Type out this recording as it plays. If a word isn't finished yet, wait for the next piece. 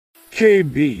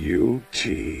KBUT,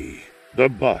 The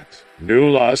Butt, New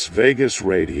Las Vegas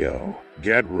Radio.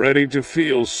 Get ready to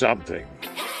feel something.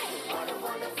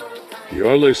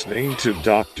 You're listening to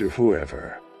Dr.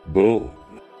 Whoever. Boom.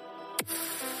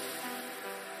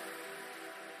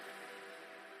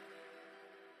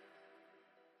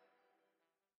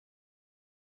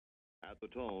 At the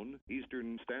tone,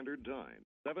 Eastern Standard Time,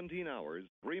 17 hours,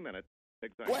 3 minutes,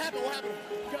 exactly. What happened?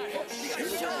 22 hours,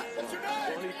 3 minutes,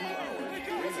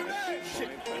 5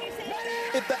 seconds.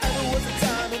 If there ever was a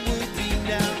time, it would be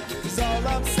now. That's all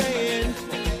I'm saying.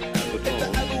 At the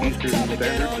tone, Eastern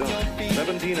Standard Time,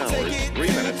 17 hours, 3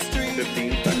 minutes,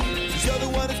 15 seconds. You're the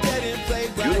one that's getting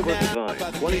played right Universal now.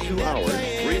 Time, 22 hours,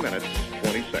 3 minutes,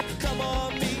 20 seconds. Come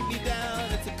on, meet me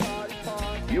down. It's a party.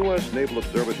 U.S. Naval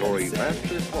Observatory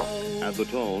Master Clock. At the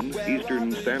tone,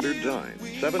 Eastern Standard Time,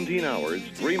 17 hours,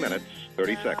 3 minutes,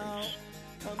 30 seconds.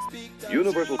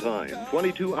 Universal Time,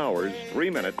 22 hours, 3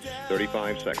 minutes,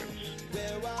 35 seconds.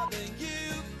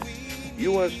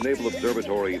 U.S. Naval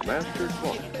Observatory Master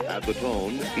Clock. At the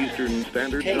tone, Eastern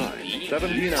Standard Time,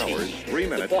 17 hours, 3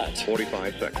 minutes,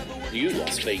 45 seconds. New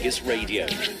Las Vegas Radio.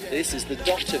 This is the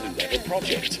Dr. Whoever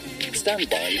Project. Stand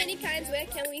by. So many kinds, where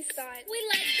can we start? We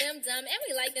like them dumb and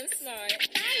we like them smart.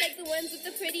 I like the ones with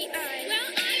the pretty eyes.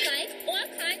 Well, I like all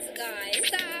kinds of guys.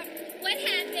 Stop. What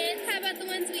happened? How about the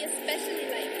ones we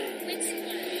especially like? Which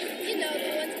ones? You know,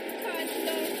 the ones with the cards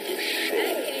don't.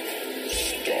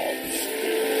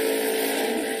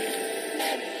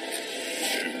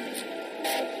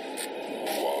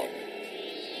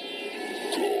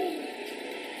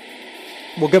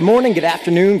 Well, good morning, good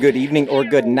afternoon, good evening, or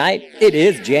good night. It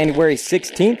is January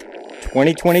 16th,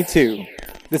 2022.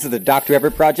 This is the Dr. Whoever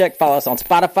Project. Follow us on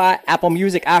Spotify, Apple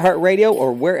Music, iHeartRadio,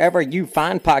 or wherever you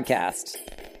find podcasts.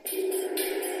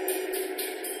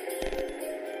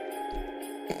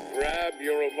 Grab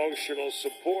your emotional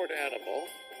support animal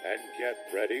and get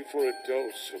ready for a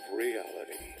dose of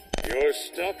reality. You're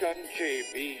stuck on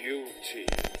KBUT,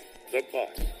 The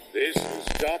Butt. This is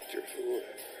Dr. Whoever.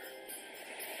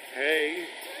 Hey,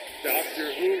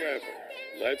 Dr. Whoever,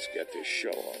 let's get this show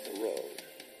on the road.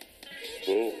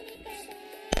 Boom.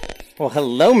 Well,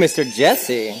 hello, Mr.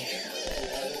 Jesse.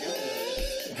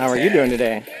 How are you doing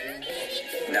today?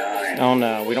 9. Oh,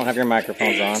 no, we don't have your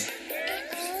microphones 8, on.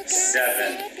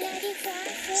 7,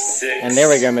 6. And there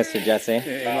we go, Mr. Jesse.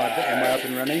 Am I up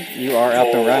and running? You are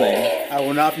up and running. I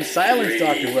will not be silenced,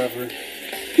 Dr. Whoever. 2.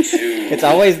 It's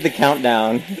always the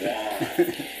countdown.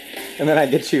 And then I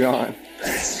get you on.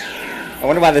 I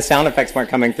wonder why the sound effects weren't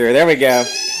coming through. There we go.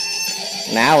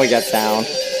 Now we got sound.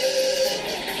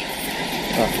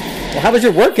 Oh. Well, how was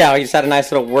your workout? You just had a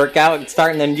nice little workout,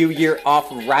 starting the new year off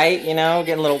right, you know,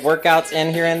 getting little workouts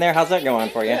in here and there. How's that going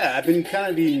for you? Yeah, I've been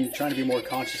trying to be more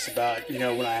conscious about, you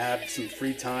know, when I have some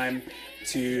free time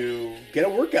to get a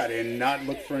workout in, not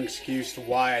look for an excuse to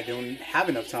why I don't have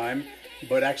enough time,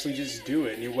 but actually just do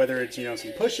it. And whether it's, you know,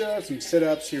 some push-ups, some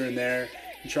sit-ups here and there,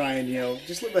 and try and, you know,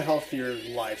 just live a healthier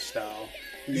lifestyle.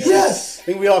 You know, Yes! I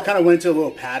think we all kind of went into a little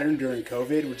pattern during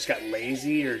COVID. We just got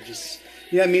lazy or just,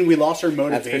 you know what I mean? We lost our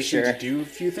motivation sure. to do a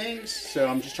few things. So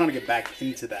I'm just trying to get back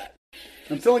into that.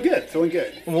 I'm feeling good.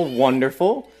 Well,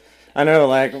 wonderful. I know,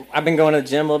 like, I've been going to the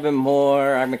gym a little bit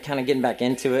more. I've been kind of getting back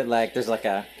into it. Like, there's like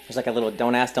a little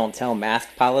don't ask, don't tell mask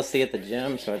policy at the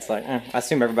gym. So it's like, I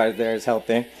assume everybody there is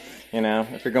healthy, you know,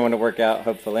 if you're going to work out,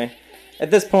 hopefully. At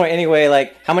this point, anyway,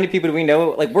 like, how many people do we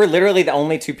know? Like, we're literally the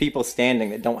only 2 people standing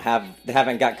that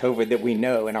haven't got COVID that we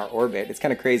know in our orbit. It's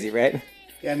kind of crazy, right?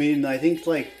 Yeah, I mean, I think,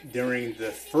 like, during the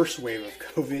first wave of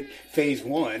COVID, phase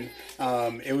 1,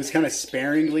 it was kind of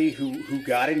sparingly who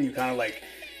got it, and you kind of, like,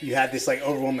 you had this, like,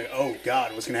 overwhelming, oh,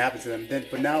 God, what's going to happen to them?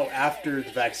 But now, after the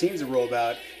vaccines have rolled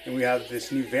out, and we have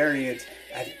this new variant,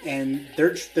 and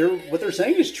they're what they're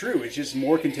saying is true. It's just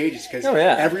more contagious, because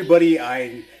everybody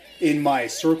in my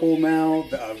circle now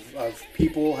of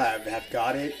people have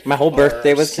got it. My whole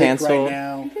birthday was canceled. Right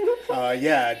now.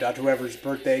 Yeah, Dr. Whoever's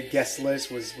birthday guest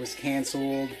list was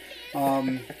canceled.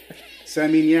 So I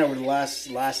mean, yeah, we're the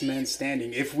last men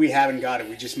standing. If we haven't got it,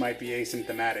 we just might be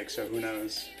asymptomatic. So who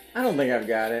knows? I don't think I've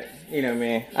got it. You know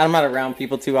me. I'm not around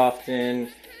people too often.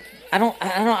 I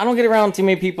don't get around too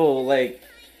many people, like,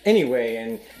 anyway,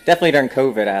 and definitely during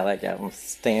COVID, I'm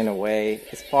staying away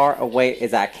as far away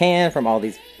as I can from all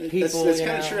these people. That's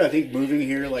kind of true. I think moving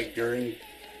here, like, during,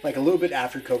 like, a little bit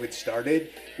after COVID started,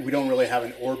 we don't really have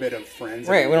an orbit of friends.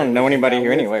 Right, we don't know anybody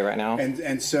here anyway right now.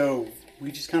 And so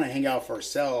we just kind of hang out for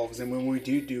ourselves. And when we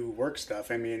do work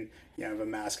stuff, I mean, have a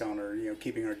mask on or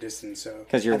keeping our distance. So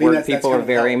because your work people are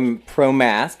very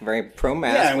pro-mask, which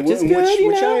is good,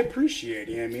 which I appreciate.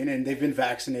 You know what I mean? And they've been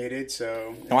vaccinated,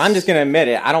 so. Well, I'm just gonna admit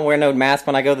it. I don't wear no mask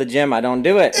when I go to the gym. I don't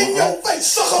do it.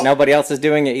 Nobody else is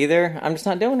doing it either. I'm just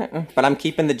not doing it. But I'm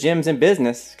keeping the gyms in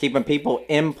business, keeping people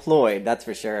employed. That's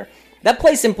for sure. That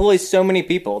place employs so many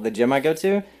people. The gym I go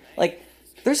to, like.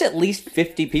 There's at least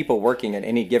 50 people working at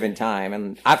any given time,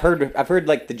 and I've heard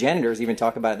like the janitors even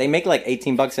talk about it. They make like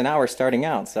 $18 an hour starting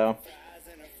out, so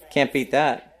can't beat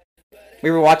that.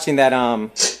 We were watching that.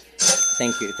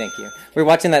 Thank you. We were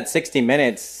watching that 60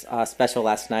 Minutes special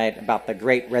last night about the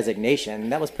Great Resignation.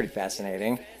 That was pretty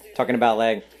fascinating. Talking about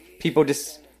like people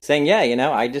just saying, yeah,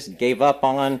 I just gave up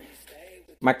on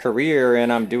my career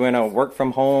and I'm doing a work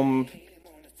from home.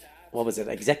 What was it,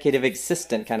 executive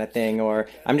assistant kind of thing, or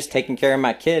I'm just taking care of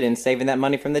my kid and saving that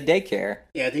money from the daycare.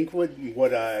 Yeah, I think what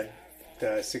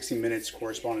the 60 Minutes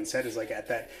correspondent said is like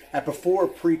at before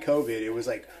pre-COVID, it was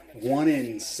like 1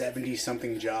 in 70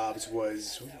 something jobs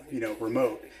was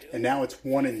remote, and now it's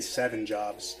 1 in 7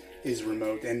 jobs is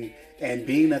remote, and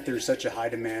being that there's such a high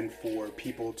demand for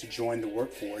people to join the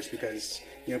workforce because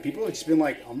people have just been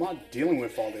like, I'm not dealing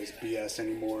with all this BS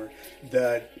anymore.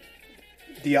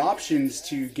 The options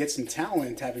to get some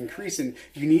talent have increased, and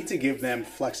you need to give them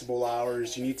flexible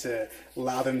hours. You need to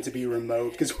allow them to be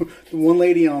remote. Because the one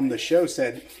lady on the show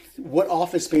said, what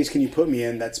office space can you put me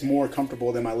in that's more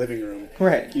comfortable than my living room?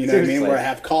 Right. You know what I mean? Where I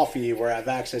have coffee, where I have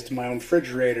access to my own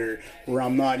refrigerator, where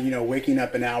I'm not, waking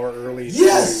up an hour early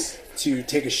to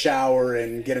take a shower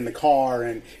and get in the car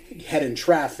and head in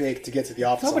traffic to get to the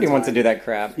office. Nobody wants to do that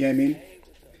crap. You know what I mean?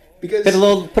 Because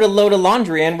put a load of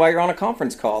laundry in while you're on a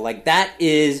conference call. Like, that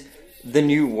is the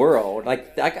new world.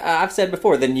 Like I've said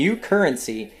before, the new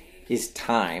currency is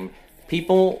time.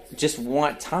 People just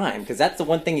want time because that's the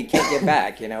one thing you can't get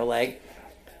back. Like.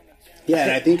 Yeah,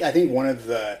 and I think one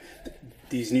of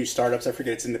these new startups, I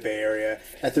forget, it's in the Bay Area,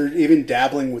 that they're even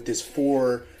dabbling with this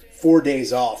 4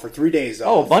 days off or 3 days off.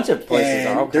 Oh, a bunch of places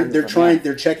are.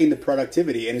 They're checking the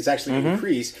productivity, and it's actually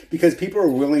increased because people are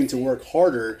willing to work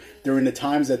harder during the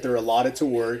times that they're allotted to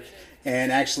work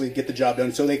and actually get the job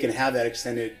done so they can have that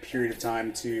extended period of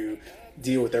time to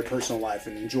deal with their personal life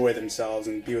and enjoy themselves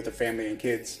and be with their family and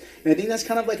kids. And I think that's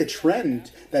kind of like a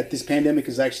trend that this pandemic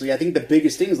is actually, I think the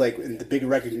biggest thing is like, and the big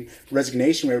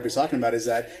resignation everybody's talking about is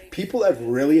that people have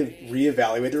really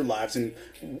reevaluated their lives and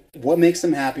what makes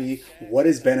them happy, what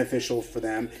is beneficial for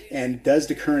them, and does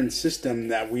the current system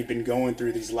that we've been going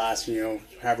through these last,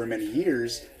 however many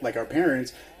years, like our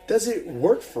parents, does it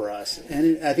work for us?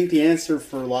 And I think the answer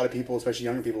for a lot of people, especially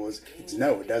younger people, is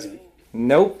no, it doesn't.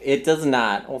 Nope, it does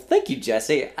not. Well, thank you,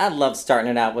 Jesse. I love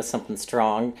starting it out with something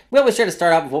strong. We always try to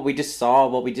start out with what we just saw,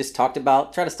 what we just talked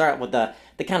about. Try to start with the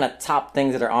kind of top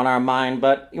things that are on our mind.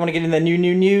 But you want to get into the new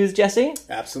news, Jesse?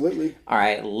 Absolutely. All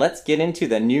right, let's get into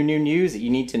the new news that you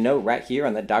need to know right here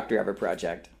on the Dr. Ever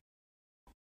Project.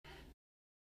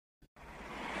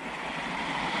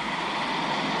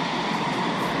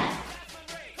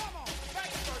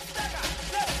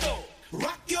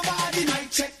 Rock your body,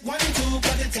 mic check 1, 2,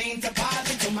 but it ain't a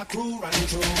party till my crew run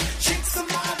through. Shake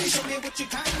somebody, show me what you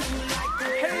can do like.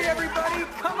 Hey everybody,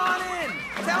 come on in.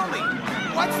 Tell me,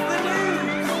 what's the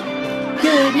news?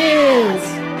 Good news.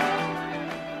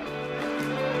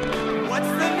 What's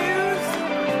the news?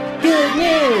 Good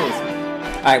news.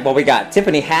 All right, well, we got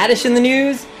Tiffany Haddish in the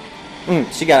news.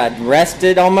 She got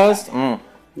arrested almost. No,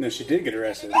 she did get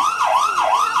arrested.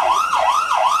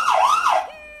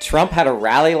 Trump had a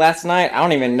rally last night. I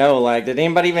don't even know. Like, did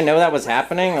anybody even know that was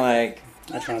happening? Like,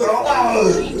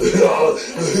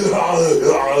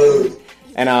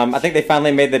 and I think they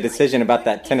finally made the decision about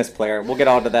that tennis player. We'll get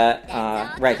all to that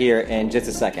right here in just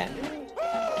a second.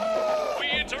 We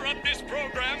interrupt this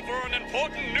program for an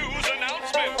important news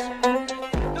announcement.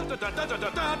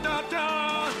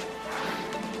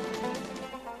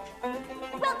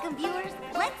 Welcome, viewers.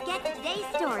 Let's get to today's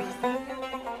stories.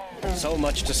 So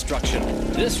much destruction.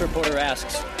 This reporter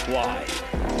asks, why?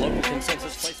 Local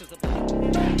consensus places the blame.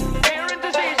 Fear and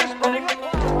disease is spreading like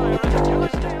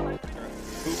wildfire.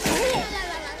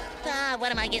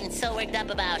 What am I getting so worked up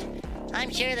about? I'm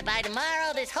sure that by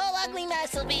tomorrow, this whole ugly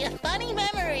mess will be a funny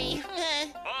memory.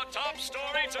 Our top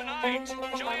story tonight.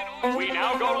 We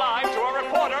now go live to a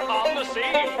reporter on the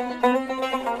scene.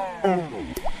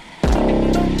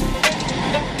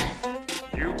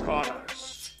 You caught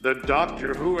us. The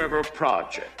Doctor Whoever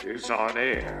Project is on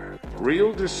air.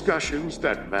 Real discussions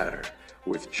that matter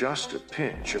with just a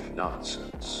pinch of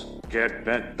nonsense. Get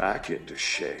bent back into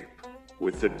shape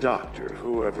with the Doctor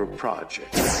Whoever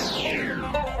Project.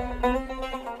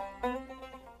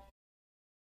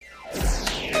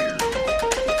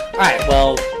 right,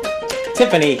 well,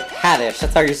 Tiffany Haddish,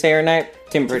 that's how you say her name?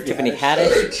 Tiffany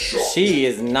Haddish. She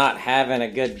is not having a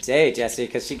good day, Jesse,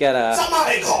 because she got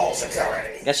Somebody call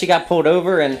security. Guess she got pulled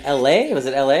over in L.A.? Was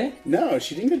it L.A.? No,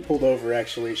 she didn't get pulled over,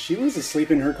 actually. She was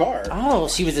asleep in her car. Oh,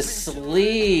 she was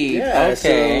asleep. Yeah,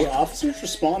 okay. so officers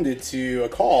responded to a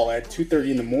call at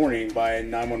 2:30 in the morning by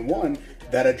 911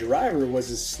 that a driver was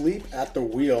asleep at the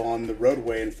wheel on the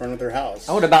roadway in front of their house.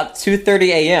 Oh, at about 2:30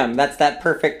 a.m. That's that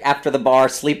perfect after the bar,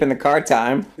 sleep in the car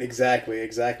time.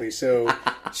 Exactly. So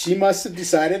she must have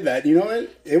decided that, you know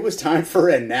what, it was time for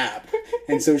a nap.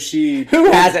 And so she... Who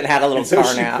hasn't had a little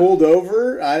car nap? She pulled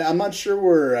over. I'm not sure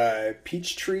where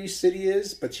Peachtree City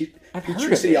is, but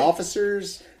Peachtree City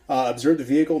officers observed the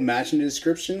vehicle matching the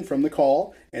description from the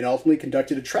call and ultimately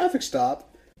conducted a traffic stop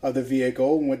of the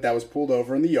vehicle that was pulled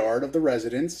over in the yard of the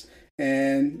residence,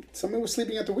 and someone was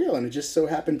sleeping at the wheel, and it just so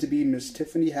happened to be Miss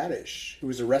Tiffany Haddish, who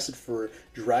was arrested for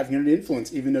driving under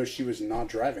influence, even though she was not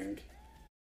driving.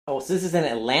 Oh, so this is in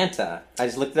Atlanta. I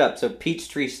just looked it up. So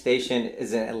Peachtree Station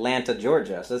is in Atlanta,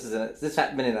 Georgia. So this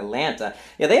happened in Atlanta.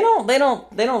 Yeah, they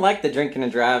don't like the drinking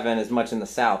and driving as much in the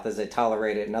South as they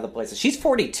tolerate it in other places. She's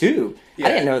 42. Yeah. I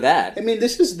didn't know that. I mean,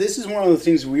 this is one of the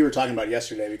things we were talking about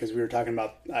yesterday, because we were talking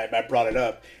about, I brought it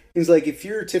up. It's like, if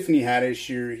you're Tiffany Haddish,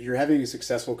 you're having a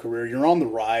successful career, you're on the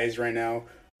rise right now,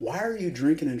 why are you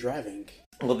drinking and driving?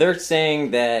 Well, they're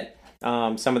saying that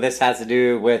some of this has to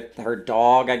do with her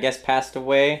dog, I guess, passed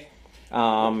away,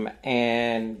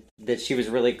 and that she was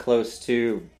really close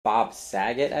to Bob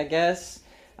Saget, I guess.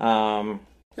 I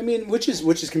mean, which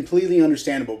is completely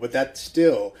understandable, but that's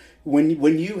still,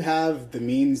 when you have the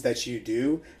means that you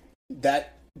do,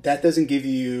 that doesn't give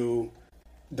you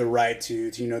the right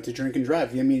to drink and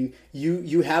drive. I mean,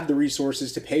 you have the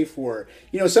resources to pay for.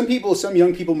 Some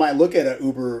young people might look at an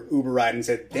Uber ride and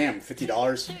say, "Damn,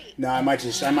 $50? No, I might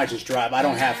just drive. I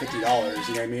don't have $50.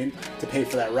 You know what I mean? To pay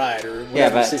for that ride or whatever." Yeah,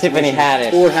 but Tiffany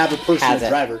Haddish or have a personal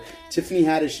driver. Tiffany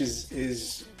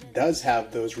Haddish does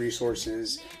have those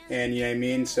resources, and you know what I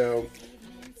mean. So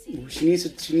she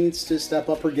needs to step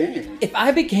up her game. If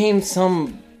I became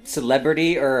some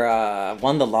celebrity or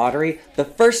won the lottery, the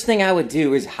first thing I would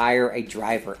do is hire a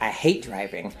driver. I hate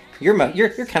driving.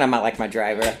 You're kind of like my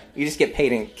driver. You just get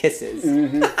paid in kisses.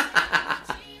 Mm-hmm. That's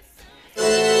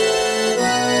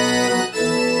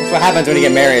what happens when you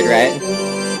get married, right?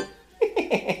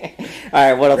 All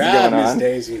right, what else is going on? Miss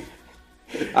Daisy.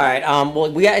 All right. Well,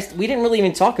 we didn't really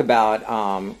even talk about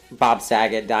Bob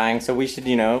Saget dying, so we should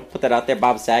put that out there.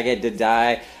 Bob Saget did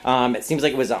die. It seems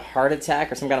like it was a heart attack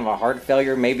or some kind of a heart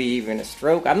failure, maybe even a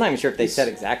stroke. I'm not even sure if they said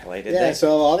exactly. Did they? Yeah.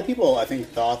 So a lot of people, I think,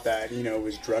 thought that it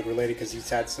was drug related because he's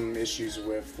had some issues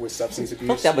with substance abuse.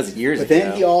 I thought that was years ago. But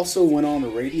then he also went on a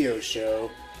radio show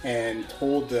and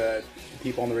told the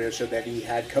people on the radio show that he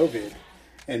had COVID.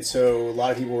 And so a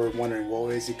lot of people were wondering, well,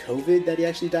 is it COVID that he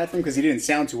actually died from? Because he didn't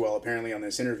sound too well, apparently, on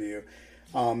this interview.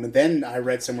 And then I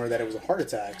read somewhere that it was a heart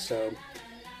attack. So,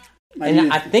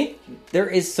 I think there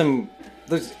is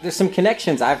there's some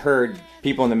connections I've heard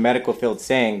people in the medical field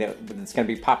saying that it's going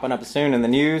to be popping up soon in the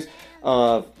news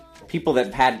of people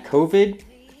that had COVID,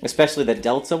 especially the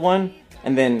Delta one,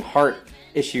 and then heart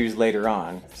issues later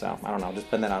on. So I don't know, just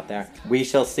putting that out there. We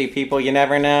shall see, people. You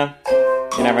never know.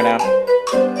 You never know.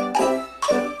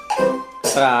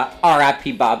 But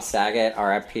R.I.P. Bob Saget,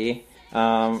 R.I.P.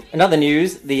 In other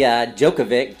news, the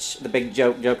Djokovic, the big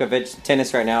Djokovic,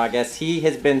 tennis right now, I guess, he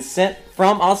has been sent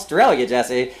from Australia,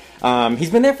 Jesse. He's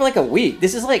been there for like a week.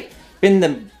 This has been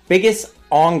the biggest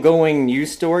ongoing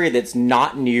news story that's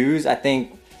not news, I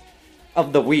think,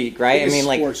 of the week, right?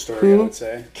 Sports story, who I would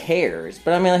say. Cares?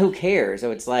 But who cares?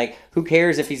 So it's who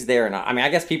cares if he's there or not? I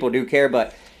guess people do care,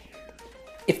 but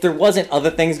if there wasn't other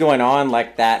things going on,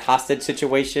 like that hostage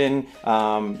situation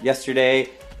yesterday,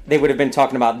 they would have been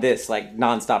talking about this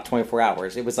nonstop 24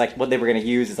 hours. It was what they were going to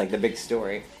use as the big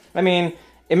story. It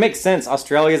makes sense.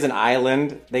 Australia's an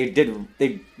island.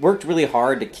 They worked really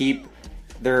hard to keep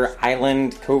their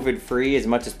island COVID free as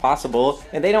much as possible,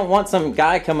 and they don't want some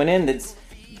guy coming in that's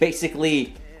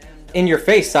basically in your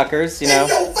face, suckers. In your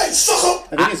face, sucker.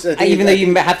 Even though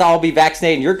you have to all be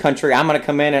vaccinated in your country, I'm going to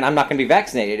come in and I'm not going to be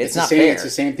vaccinated. It's not fair. It's the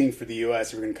same thing for the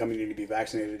U.S. We're going to come in and need to be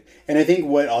vaccinated. And I think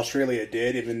what Australia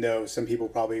did, even though some people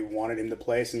probably wanted him to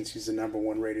play since he's the number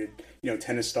one rated,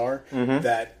 tennis star,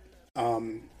 that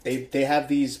they have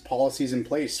these policies in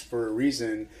place for a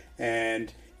reason.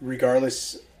 And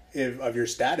regardless of your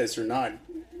status or not,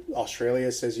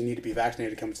 Australia says you need to be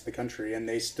vaccinated to come to the country, and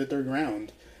they stood their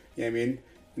ground. You know what I mean?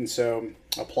 And so,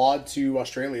 applaud to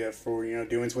Australia for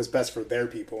doing what's best for their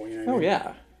people. You know what I mean?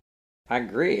 Yeah, I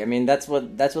agree. I mean, that's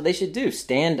what they should do.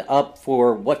 Stand up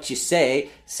for what you say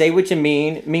what you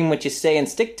mean what you say, and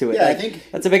stick to it. Yeah, like, I think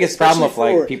that's the biggest problem with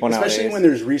like people nowadays. Especially when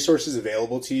there's resources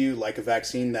available to you, like a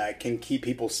vaccine that can keep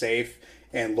people safe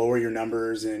and lower your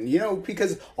numbers, and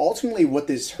because ultimately what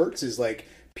this hurts is like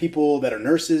people that are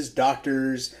nurses,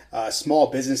 doctors, small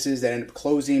businesses that end up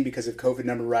closing because of COVID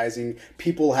number rising,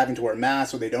 people having to wear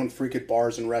masks so they don't freak at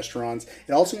bars and restaurants.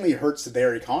 It ultimately hurts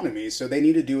their economy, so they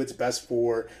need to do its best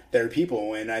for their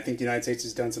people. And I think the United States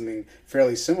has done something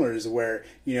fairly similar, is where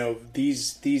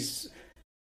these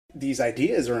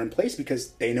ideas are in place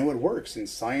because they know it works, and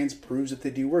science proves that they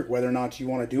do work. Whether or not you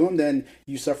want to do them, then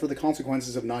you suffer the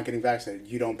consequences of not getting vaccinated.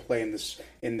 You don't play in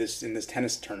this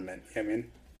tennis tournament. You know what I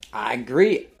mean? I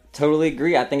agree. Totally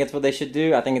agree. I think it's what they should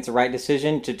do. I think it's the right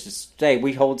decision to just say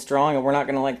we hold strong and we're not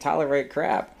going to like tolerate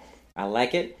crap. I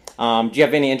like it. Do you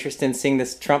have any interest in seeing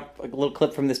this a little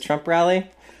clip from this Trump rally?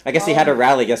 I guess he had a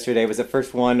rally yesterday. It was the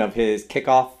first one of his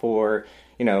kickoff for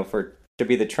to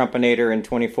be the Trumpinator in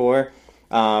 24.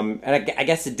 And I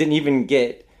guess it didn't even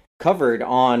get covered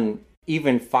on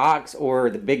even Fox or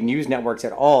the big news networks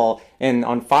at all. And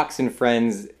on Fox and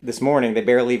Friends this morning, they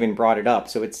barely even brought it up.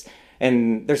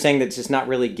 And they're saying that it's just not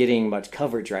really getting much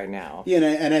coverage right now. Yeah,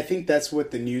 and I think that's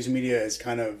what the news media has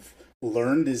kind of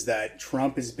learned, is that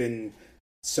Trump has been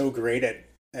so great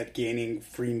at gaining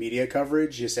free media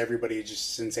coverage. Just everybody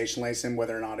just sensationalized him,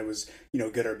 whether or not it was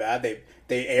good or bad.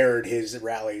 They aired his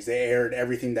rallies. They aired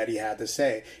everything that he had to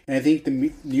say. And I think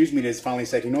the news media has finally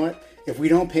said, you know what? If we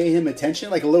don't pay him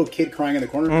attention, like a little kid crying in the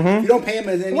corner, if you don't pay him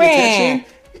any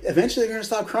attention, eventually they're going to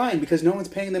stop crying because no one's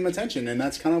paying them attention. And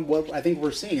that's kind of what I think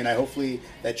we're seeing. And hopefully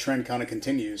that trend kind of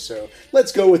continues. So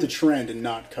let's go with the trend and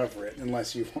not cover it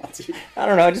unless you want to. I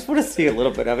don't know. I just want to see a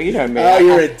little bit of it. You know what I mean? Oh,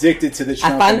 you're addicted to the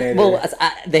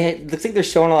Trumpinator. It looks like they're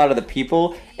showing a lot of the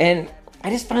people. And I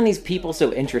just find these people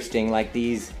so interesting. Like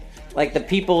the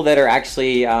people that are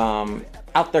actually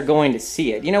out there going to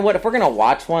see it. You know what? If we're going to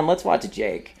watch one, let's watch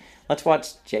Jake. Let's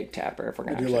watch Jake Tapper if we're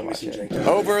going to watch it.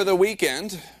 Over the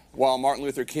weekend, while Martin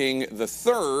Luther King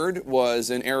III was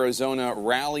in Arizona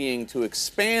rallying to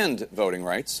expand voting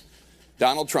rights,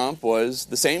 Donald Trump was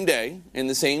the same day in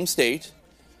the same state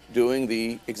doing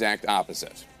the exact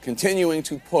opposite, continuing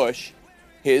to push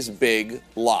his big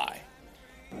lie.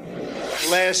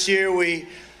 Last year we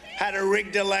had a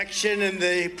rigged election and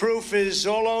the proof is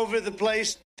all over the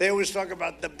place. They always talk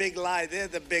about the big lie. They're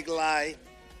the big lie.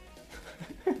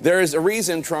 There is a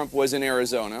reason Trump was in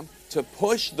Arizona: to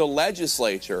push the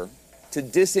legislature to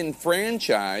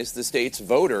disenfranchise the state's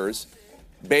voters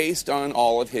based on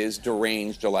all of his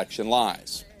deranged election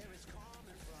lies.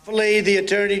 Hopefully, the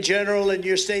Attorney General and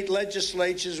your state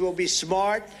legislatures will be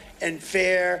smart and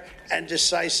fair and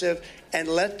decisive and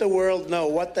let the world know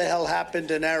what the hell happened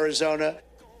in Arizona.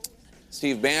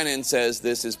 Steve Bannon says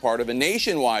this is part of a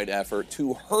nationwide effort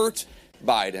to hurt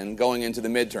Biden going into the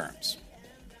midterms.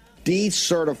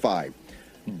 Decertify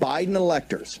Biden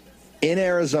electors in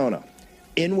Arizona,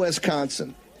 in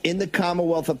Wisconsin, in the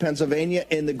Commonwealth of Pennsylvania,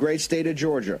 in the great state of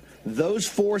Georgia. Those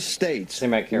 4 states,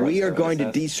 we are going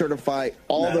to decertify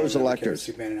all those electors.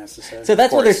 So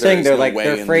that's what they're saying. They're like,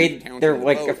 they're afraid. They're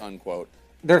like, unquote.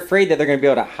 They're afraid that they're going to be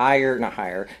able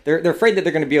to They're afraid that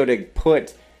they're going to be able to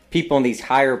put people in these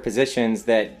higher positions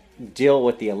that deal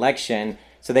with the election,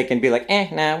 so they can be like,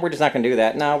 nah, we're just not going to do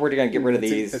that. No, we're going to get rid of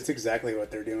these. That's exactly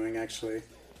what they're doing, actually.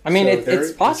 I mean,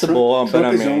 it's possible, Trump but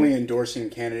I is mean, only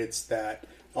endorsing candidates that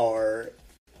are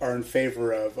in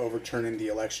favor of overturning the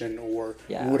election or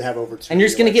would have overturned. And you're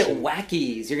just going to get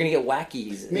wackies. You're going to get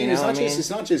wackies. I mean, it's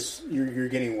not just you're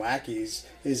getting wackies.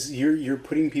 Is you're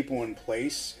putting people in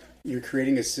place. You're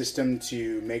creating a system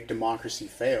to make democracy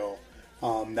fail.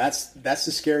 That's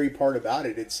the scary part about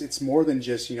it. It's more than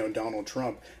just Donald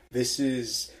Trump. This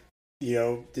is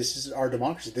our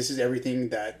democracy. This is everything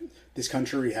that this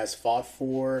country has fought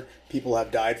for, people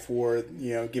have died for,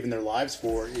 given their lives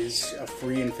for, is a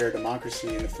free and fair democracy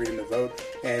and the freedom to vote.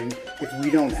 And if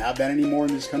we don't have that anymore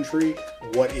in this country,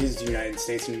 what is the United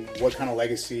States, and what kind of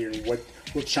legacy and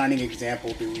what shining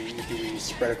example do we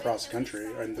spread across the country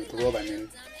or in the world? I mean,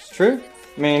 it's true.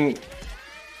 I mean,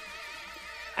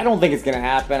 I don't think it's going to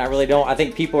happen. I really don't. I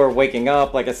think people are waking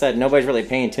up. Like I said, nobody's really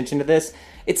paying attention to this.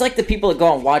 It's like the people that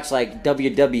go and watch like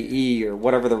WWE or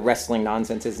whatever the wrestling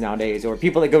nonsense is nowadays, or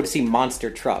people that go to see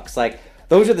monster trucks. Like,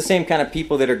 those are the same kind of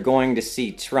people that are going to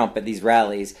see Trump at these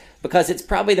rallies, because it's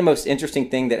probably the most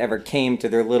interesting thing that ever came to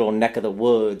their little neck of the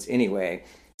woods anyway.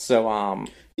 So,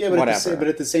 but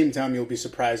at the same time, you'll be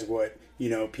surprised what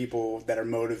people that are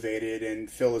motivated and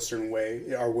feel a certain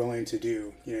way are willing to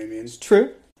do. You know what I mean? It's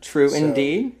true. True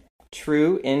indeed.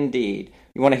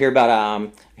 You want to hear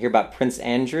about Prince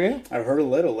Andrew? I've heard a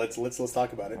little. Let's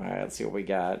talk about it. All right, let's see what we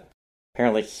got.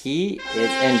 Apparently, he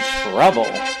is in trouble.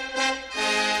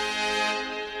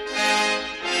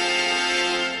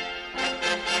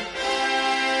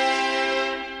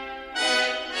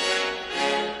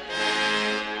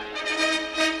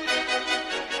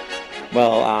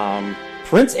 Well,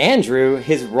 Prince Andrew,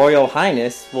 His Royal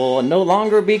Highness, will no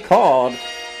longer be called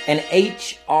an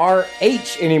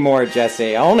HRH anymore,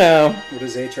 Jesse. Oh no. What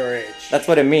is HRH? That's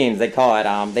what it means. They call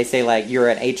it, they say like, you're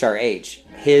an HRH.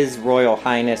 His Royal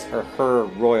Highness or Her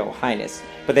Royal Highness.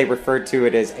 But they refer to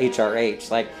it as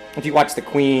HRH. Like, if you watch The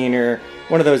Queen or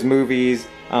one of those movies,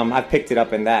 I've picked it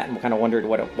up in that and kind of wondered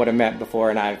what it meant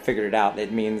before, and I figured it out.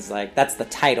 It means, like, that's the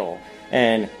title.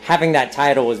 And having that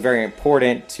title is very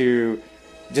important to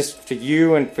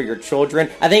you and for your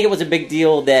children. I think it was a big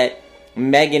deal that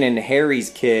Meghan and Harry's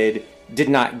kid did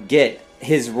not get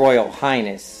His Royal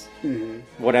Highness,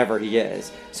 whatever he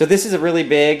is. So this is a really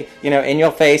big, in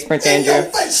your face, Prince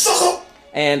Andrew.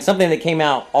 And something that came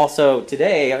out also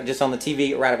today, just on the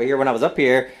TV right over here when I was up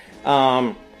here,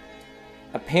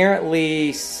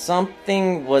 apparently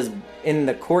something was in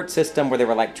the court system where they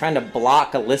were like trying to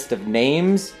block a list of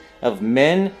names of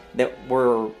men that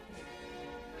were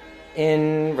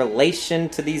in relation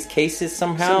to these cases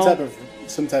somehow.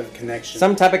 Some type of connection.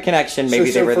 Some type of connection.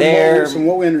 Maybe So they were there. From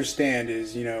what we understand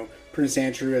is, Prince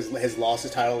Andrew has lost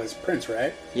his title as Prince,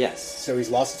 right? Yes. So he's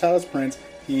lost his title as Prince.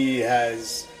 He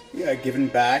has given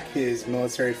back his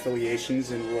military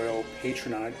affiliations and royal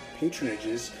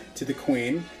patronages to the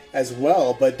Queen as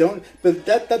well. But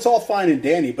that's all fine and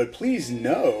dandy. But please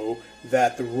know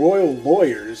that the royal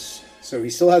lawyers. So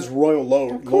he still has royal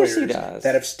lawyers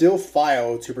that have still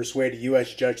filed to persuade a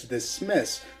U.S. judge to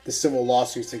dismiss the civil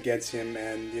lawsuits against him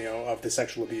and, of the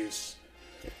sexual abuse.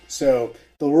 So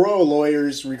the royal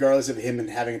lawyers, regardless of him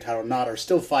having a title or not, are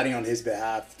still fighting on his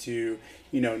behalf to,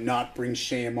 not bring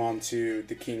shame onto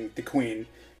the Queen,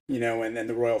 and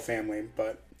the royal family.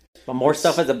 But more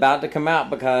stuff is about to come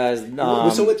out because...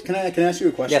 so can I ask you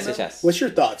a question? Yes. What's your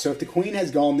thought? So if the Queen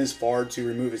has gone this far to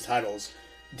remove his titles...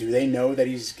 Do they know that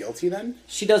he's guilty then?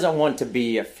 She doesn't want to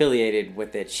be affiliated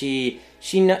with it. She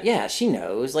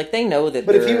knows. Like, they know that.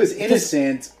 But if he was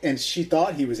innocent and she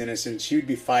thought he was innocent, she would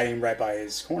be fighting right by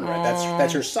his corner, right?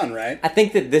 That's her son, right? I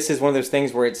think that this is one of those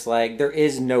things where it's like there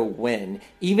is no win.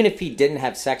 Even if he didn't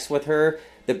have sex with her,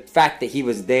 the fact that he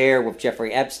was there with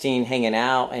Jeffrey Epstein hanging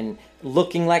out and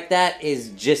looking like that is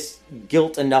just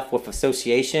guilt enough with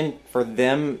association for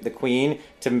them, the Queen,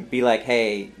 to be like,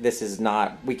 hey, this is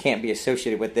not, we can't be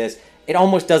associated with this. It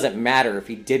almost doesn't matter if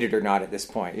he did it or not at this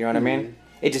point. You know what I mean?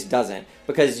 It just doesn't.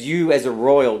 Because you as a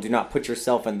royal do not put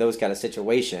yourself in those kind of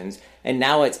situations. And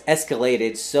now it's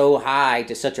escalated so high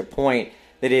to such a point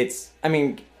that it's,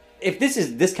 if this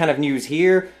is this kind of news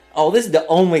here, this is the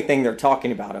only thing they're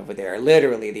talking about over there.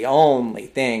 Literally, the only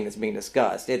thing that's being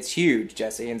discussed. It's huge,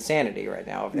 Jesse. Insanity right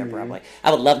now over there, probably.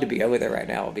 I would love to be over there right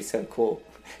now. It would be so cool.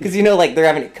 Because, they're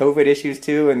having COVID issues,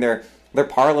 too, and their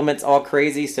parliament's all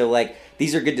crazy. So,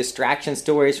 these are good distraction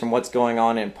stories from what's going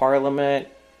on in Parliament.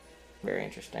 Very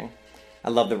interesting. I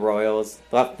love the royals.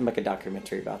 We'll have to make a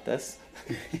documentary about this.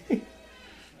 All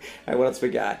right, what else we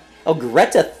got? Oh,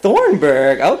 Greta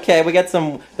Thunberg. Okay, we got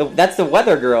that's the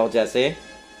weather girl, Jesse.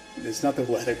 It's not the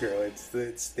weather girl. It's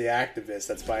the activist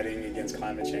that's fighting against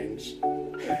climate change.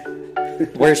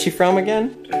 Where is she from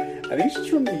again? I think she's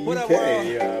from the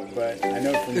UK, but I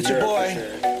know from it's Europe your boy,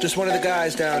 for sure. Just one of the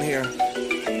guys down here.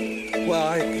 Well,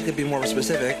 I could be more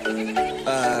specific.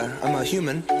 I'm a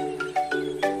human,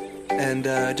 and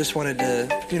just wanted to,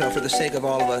 for the sake of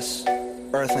all of us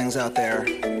Earthlings out there,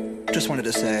 just wanted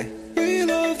to say, we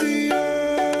love the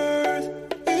Earth.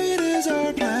 It is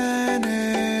our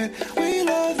planet. We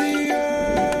love the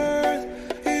Earth.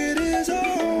 It is our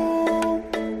home.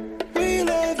 We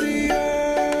love the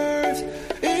Earth.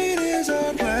 It is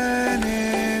our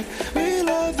planet. We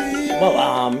love the Earth.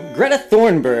 Well, Greta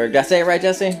Thunberg. Did I say it right,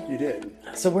 Jesse? You did.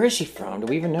 So where is she from? Do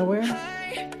we even know where?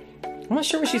 I'm not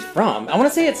sure where she's from. I want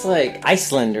to say it's like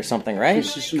Iceland or something, right?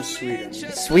 She's from Sweden.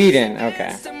 Sweden.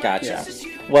 Okay, gotcha. Yeah.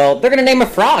 Well, they're gonna name a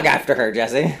frog after her,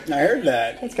 Jesse. I heard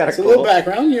that. It's got a little cool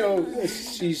background.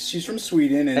 She's from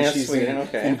Sweden, and Yeah, she's Sweden, an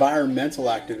okay. environmental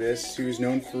activist who's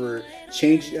known for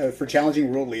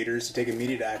challenging world leaders to take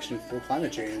immediate action for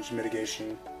climate change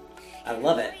mitigation. I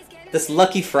love it. This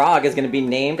lucky frog is going to be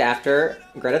named after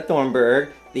Greta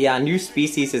Thunberg. The new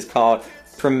species is called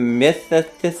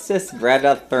Prometheus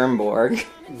Greta Thunberg.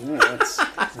 Yeah,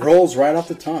 that rolls right off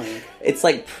the tongue. It's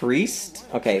like priest.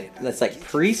 Okay, that's like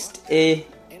priest-imatus.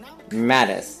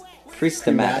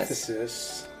 Priest-imatus.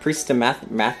 Priestemathis.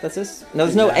 Priestemathis? No,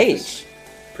 there's no H.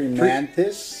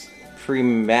 Primantis?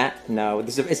 No,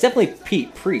 it's definitely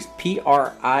Priest. Prist.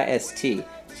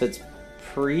 So it's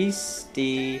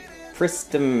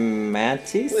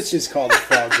Pristimantis? Let's just call the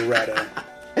frog Greta.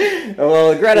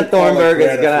 Well, Greta Thunberg is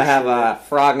Greta going to for have sure. a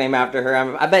frog named after her.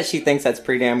 I bet she thinks that's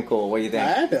pretty damn cool. What do you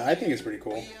think? I think it's pretty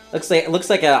cool. Looks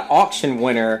like an auction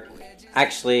winner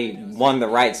actually won the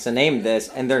rights to name this,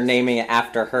 and they're naming it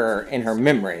after her in her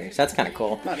memory. So that's kind of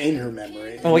cool. Not in her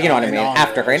memory. Well, you know what I In mean. honor.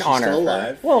 After her, in She's honor still of her.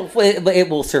 alive. Well, it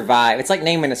will survive. It's like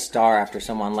naming a star after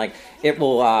someone. Like it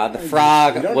will. The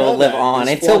frog You don't will know live that. on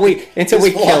This until flock-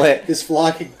 we kill it. This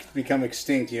flock could become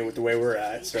extinct, with the way we're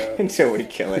at. So Until we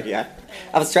kill it, yeah.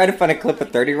 I was trying to find a clip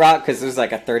of 30 Rock because there's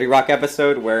like a 30 Rock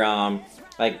episode where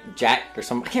like Jack or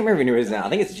some I can't remember who it is now. I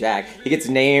think it's Jack. He gets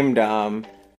named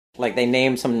like they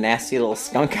named some nasty little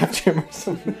skunk after him or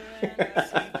something.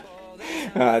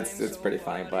 It's pretty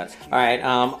funny, but all right.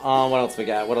 What else we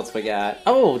got?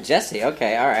 Oh, Jesse.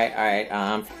 Okay, all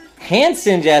right.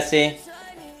 Hanson Jesse.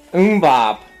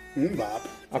 Bop.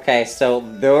 Okay, so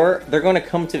they're going to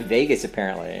come to Vegas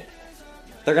apparently.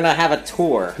 They're going to have a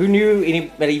tour. Who knew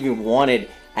anybody even wanted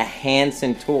a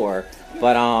Hanson tour?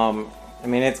 But I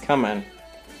mean, it's coming.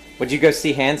 Would you go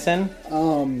see Hanson?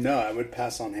 No, I would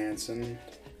pass on Hanson.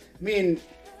 I mean,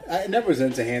 I never was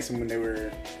into Hanson when they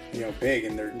were, big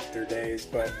in their days,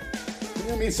 but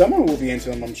I mean, someone will be into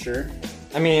them, I'm sure.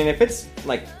 I mean, if it's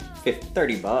like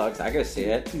 $30, I go see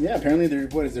it. Yeah, apparently they're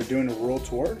doing a world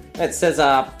tour. It says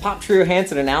Pop Trio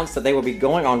Hanson announced that they will be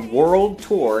going on world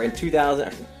tour in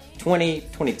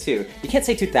 2022. You can't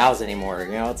say 2000 anymore.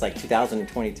 It's like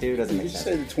 2022. Doesn't You make just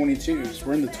sense. say the 22s.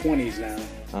 We're in the 20s now.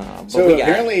 But So we got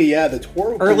apparently, the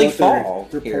tour will early promote fall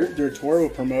their here. their tour will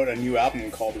promote a new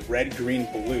album called Red, Green,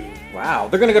 Blue. Wow,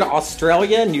 they're gonna go to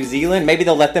Australia, New Zealand. Maybe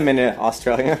they'll let them into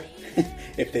Australia.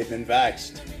 If they've been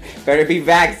vaxxed. Better be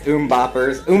vaxxed,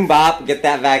 boppers. Bop, get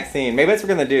that vaccine. Maybe that's what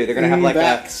they're gonna do. They're gonna have like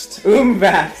Vaxxed. a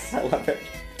vax. I love it.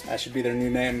 That should be their new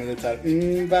name of the title.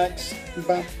 Vaxxed.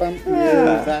 You're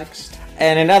Yeah. vaxxed.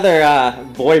 And another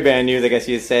boy band news, I guess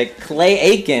you'd say, Clay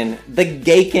Aiken, the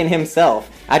Gaykin himself.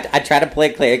 I tried to play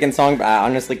a Clay Aiken song, but I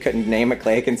honestly couldn't name a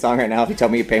Clay Aiken song right now if you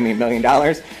told me you paid me $1 million.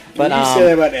 But You say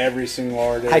that about every single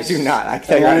artist. I do not. I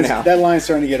tell you right now. That line's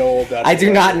starting to get old. I do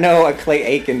not know a Clay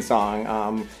Aiken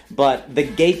song, but the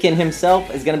Gaykin himself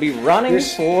is going to be running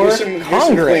for here's some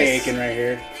Congress. Clay Aiken right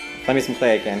here. Let me some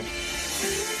Clay Aiken.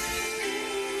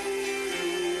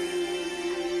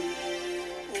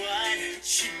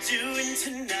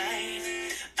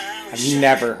 I've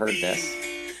never heard this.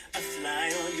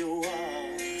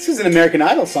 This is an American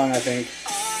Idol song, I think.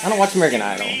 I don't watch American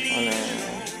Idol. Oh, no.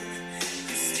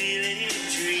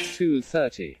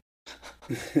 2:30.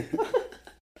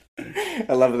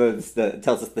 I love that it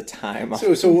tells us the time.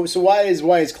 So why is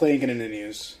Clay Aiken in the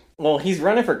news? Well, he's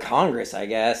running for Congress, I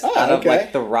guess, Oh, out of okay.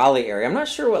 like the Raleigh area. I'm not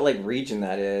sure what like region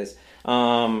that is.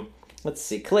 Let's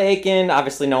see, Clay Aiken,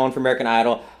 obviously known for American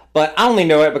Idol, but I only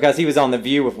know it because he was on The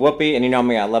View with Whoopi, and you know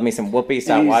me, I love me some Whoopi,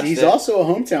 so I watched He's it. also a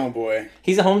hometown boy.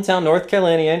 He's a hometown North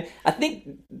Carolinian. I think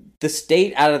the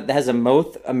state that has the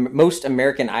most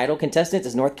American Idol contestants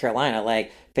is North Carolina,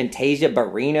 like Fantasia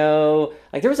Barrino.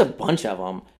 Like there was a bunch of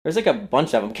them. There's like a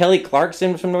bunch of them. Kelly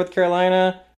Clarkson was from North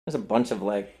Carolina. There's a bunch of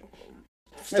like.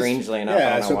 Strangely enough, I Yeah,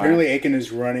 don't know so why. apparently Aiken is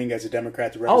running as a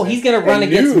Democrat to represent. Oh, he's going to run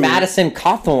against Madison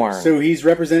Cawthorn. So he's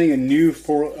representing a new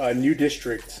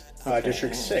district,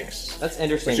 District 6. That's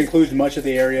interesting. Which includes much of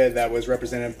the area that was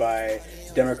represented by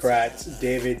Democrat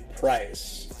David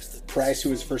Price. Price,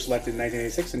 who was first elected in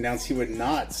 1986, announced he would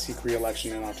not seek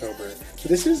re-election in October. So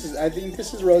I think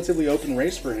this is a relatively open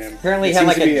race for him. Apparently he It had seems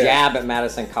like to be a jab at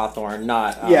Madison Cawthorn,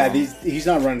 not... he's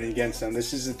not running against them.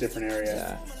 This is a different area.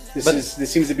 Yeah. This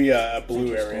seems to be a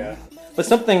blue area. But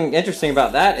something interesting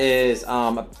about that is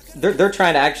they're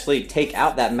trying to actually take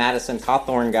out that Madison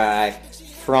Cawthorn guy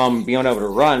from being able to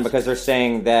run because they're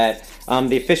saying that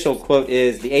the official quote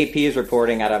is, the AP is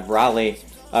reporting out of Raleigh,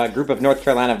 a group of North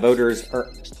Carolina voters are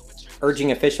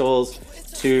urging officials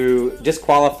to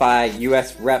disqualify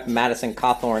U.S. Rep. Madison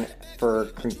Cawthorn for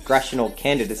congressional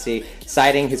candidacy,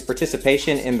 citing his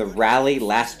participation in the rally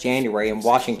last January in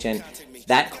Washington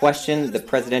that questioned the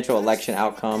presidential election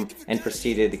outcome and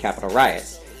preceded the Capitol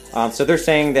riots. So they're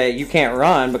saying that you can't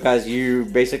run because you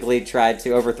basically tried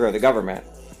to overthrow the government.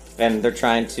 And they're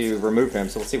trying to remove him,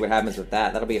 so we'll see what happens with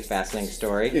that. That'll be a fascinating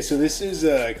story. Yeah, so this is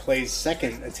Clay's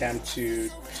second attempt to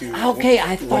Okay,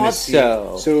 I win a thought seat.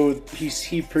 so. So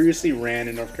he previously ran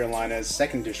in North Carolina's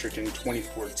 2nd District in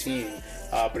 2014,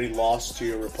 but he lost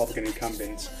to a Republican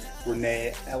incumbent,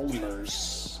 Renee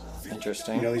Elmers.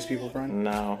 Interesting. You know these people, Brian?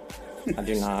 No, I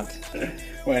do not.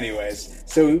 Well, anyways,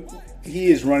 so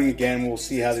he is running again. We'll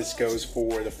see how this goes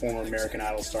for the former American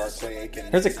Idol star Clay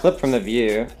Aiken. Here's a clip from The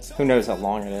View. Who knows how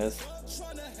long it is?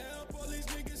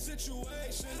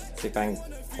 See if I can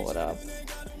pull it up.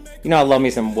 You know I love me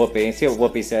some Whoopi. See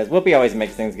what Whoopi says. Whoopi always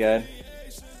makes things good.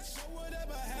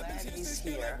 He's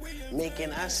here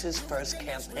making us his first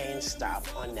campaign stop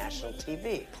on national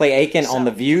TV. Clay Aiken on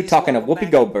The View talking to Whoopi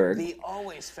Goldberg. The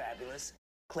always fabulous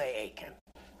Clay Aiken.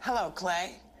 Hello,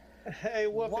 Clay. Hey,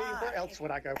 Whoopi, where else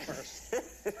would I go first?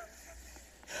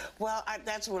 Well,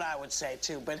 that's what I would say,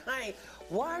 too. But, honey,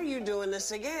 why are you doing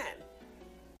this again?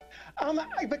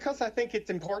 Because I think it's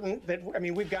important that,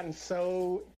 we've gotten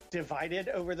so divided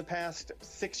over the past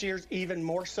 6 years, even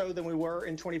more so than we were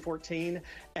in 2014.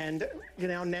 And,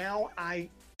 now I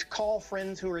call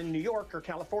friends who are in New York or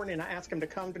California and I ask them to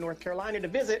come to North Carolina to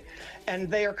visit, and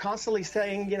they are constantly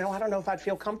saying, I don't know if I'd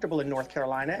feel comfortable in North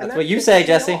Carolina. That's what you say,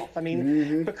 Jesse.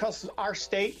 Because our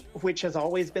state, which has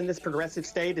always been this progressive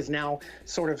state, is now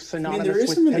sort of synonymous there is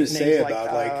with something to names say like,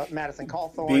 about Madison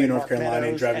Cawthorn, being in and North Mark Carolina and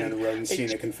Meadows, driving and down the road and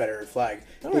seeing a Confederate flag.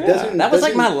 That was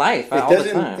like my life all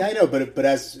the time. I know, but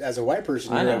as a white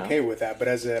person, I you're know. okay with that. But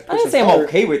as a person I didn't say of I'm color,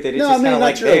 okay with it. It's no, just I mean, kind of not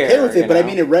like you're okay there, with it, you but I know?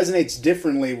 mean, it resonates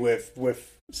differently with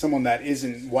someone that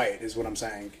isn't white, is what I'm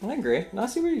saying. I agree. No, I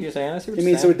see what you're saying.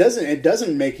 So it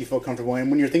doesn't make you feel comfortable. And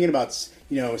when you're thinking about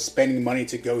spending money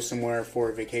to go somewhere for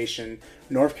a vacation,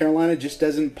 North Carolina just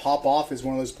doesn't pop off as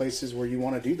one of those places where you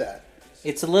want to do that.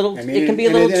 It's a little. It can be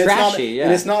a little trashy. Yeah,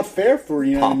 and it's not fair for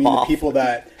the people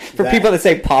that people that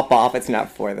say pop off. It's not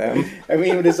for them. I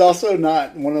mean, it is also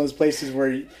not one of those places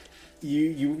where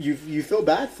you feel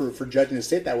bad for judging the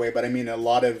state that way. But I mean, a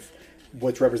lot of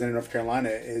what's represented in North Carolina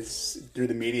is through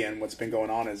the media, and what's been going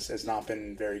on has not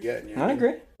been very good. You know I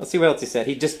agree. Let's see what else he said.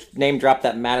 He just name dropped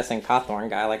that Madison Cawthorn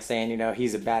guy, like saying,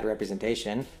 he's a bad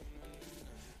representation.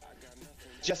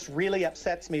 Just really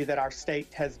upsets me that our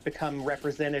state has become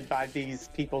represented by these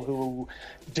people who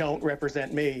don't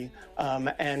represent me.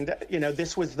 And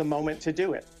this was the moment to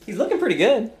do it. He's looking pretty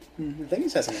good. I think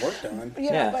he's had some work done.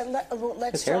 But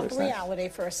let's talk reality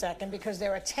for a second, because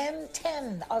there are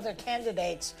 10 other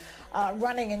candidates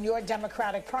running in your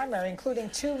Democratic primary,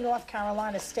 including 2 North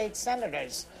Carolina state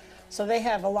senators. So they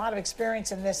have a lot of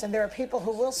experience in this. And there are people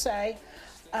who will say,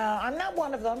 I'm not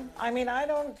one of them. I mean, I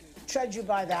don't judge you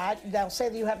by that. They'll say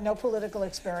that you have no political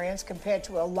experience compared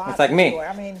to a lot like of me.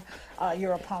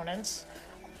 Your opponents.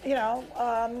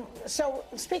 So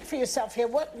speak for yourself here.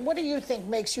 What do you think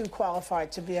makes you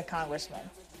qualified to be a congressman?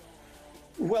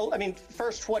 Well,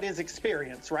 first, what is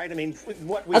experience, right?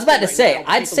 What we I was about to say, now,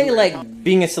 I'd say people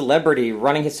being a celebrity,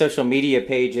 running his social media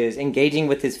pages, engaging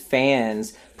with his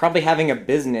fans, probably having a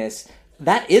business.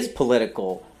 That is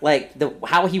political. Like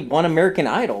how he won American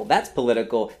Idol, that's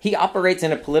political. He operates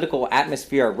in a political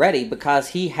atmosphere already because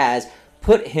he has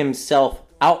put himself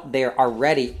out there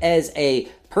already as a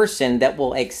person that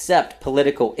will accept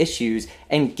political issues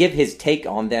and give his take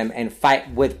on them and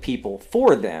fight with people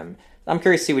for them. I'm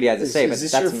curious to see what he has to say, but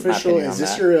that's my opinion on that. Is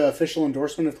this your official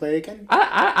endorsement of Clay Aiken?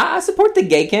 I support the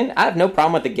Gaykin. I have no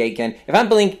problem with the Gaykin. If I'm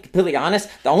being completely honest,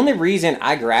 the only reason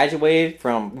I graduated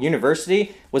from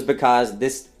university was because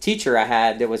this teacher I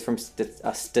had that was from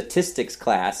a statistics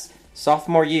class,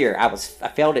 sophomore year, I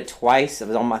failed it twice. It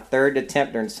was on my 3rd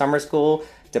attempt during summer school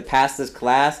to pass this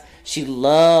class. She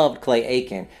loved Clay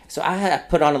Aiken. So I had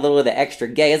put on a little of the extra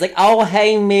gay. It's like, oh,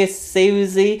 hey, Miss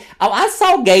Susie. Oh, I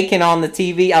saw Gaykin on the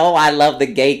TV. Oh, I love the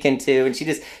Gaykin too. And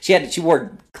she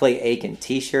wore Clay Aiken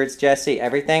t-shirts, Jesse,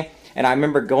 everything. And I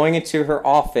remember going into her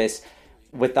office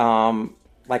with my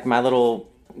little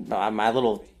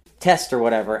test or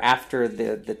whatever after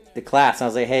the class. And I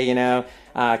was like, hey,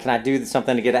 can I do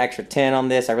something to get an extra 10 on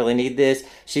this? I really need this.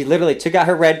 She literally took out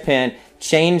her red pen,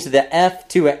 changed the F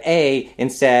to an A,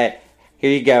 and said,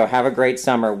 here you go. Have a great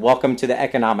summer. Welcome to the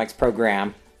economics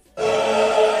program. And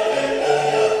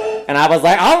I was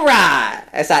like, all right.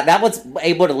 That was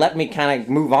able to let me kind of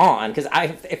move on. Because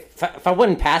if I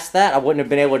wouldn't pass that, I wouldn't have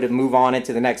been able to move on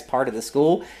into the next part of the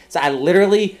school. So I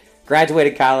literally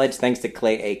graduated college thanks to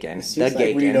Clay Aiken. It seems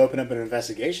like we need to open up an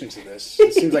investigation to this.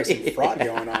 It seems like some fraud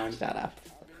going on. Shut up.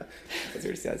 That's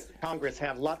what he says. Congress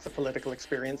have lots of political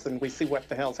experience, and we see what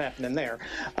the hell's happening there.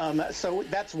 So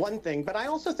that's one thing. But I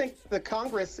also think the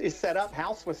Congress is set up,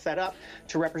 House was set up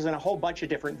to represent a whole bunch of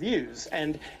different views.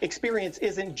 And experience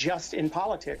isn't just in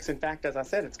politics. In fact, as I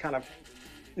said, it's kind of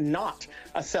not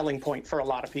a selling point for a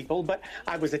lot of people. But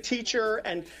I was a teacher,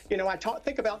 and I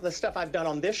think about the stuff I've done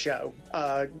on this show.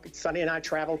 Sonny and I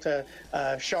traveled to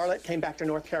Charlotte, came back to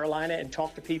North Carolina, and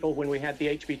talked to people when we had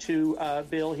the HB2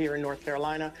 bill here in North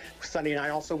Carolina. Sonny and I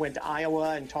also went to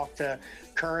Iowa and talked to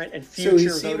current and future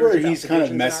voters. So you see where he's kind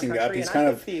of messing up. He's kind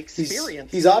of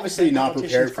he's obviously not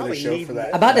prepared for the show for that.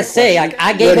 I'm about to say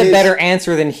I gave a better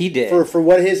answer than he did. For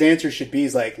what his answer should be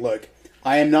is like, look,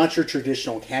 I am not your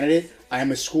traditional candidate. I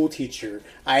am a school teacher.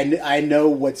 I know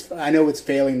what's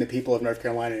failing the people of North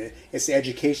Carolina. It's the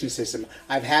education system.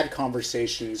 I've had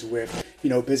conversations with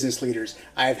business leaders.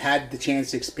 I've had the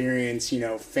chance to experience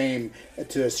fame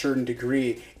to a certain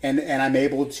degree, and I'm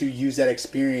able to use that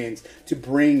experience to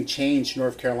bring change to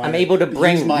North Carolina. I'm able to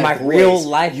bring my real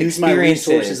life use experiences,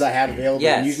 my resources I have available,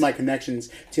 yes, and use my connections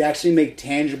to actually make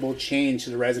tangible change to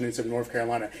the residents of North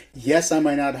Carolina. Yes, I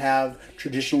might not have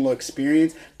traditional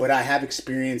experience, but I have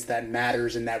experience that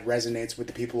matters and that resonates with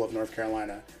the people of North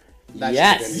Carolina.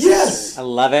 Yes. I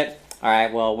love it. All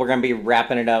right, well, we're going to be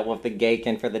wrapping it up with the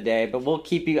Gaykin for the day, but we'll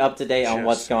keep you up to date on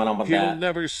what's going on with He'll that.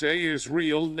 never say his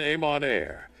real name on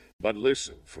air, but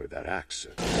listen for that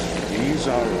accent. He's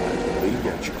our league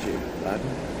educated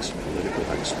Latinx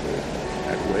political expert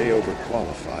and way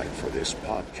overqualified for this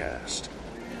podcast.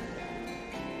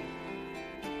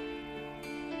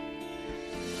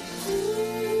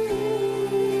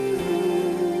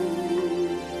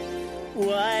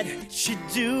 What you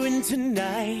doing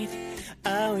tonight?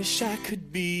 I wish I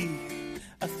could be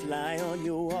a fly on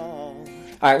your wall.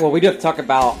 All right, well, we do have to talk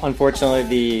about, unfortunately,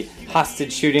 the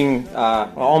hostage shooting,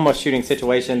 almost shooting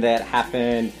situation that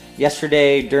happened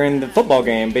yesterday during the football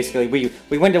game. Basically,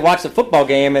 we went to watch the football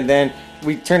game, and then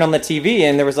we turned on the TV,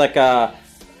 and there was like a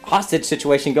hostage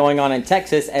situation going on in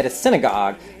Texas at a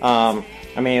synagogue.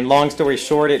 Long story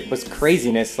short, it was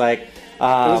craziness. It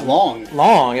was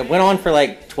long. It went on for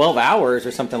like 12 hours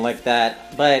or something like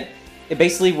that. But it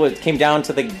basically came down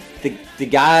to the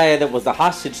guy that was the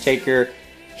hostage taker.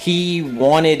 He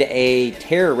wanted a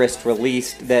terrorist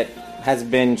released that has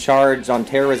been charged on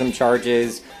terrorism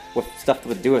charges with stuff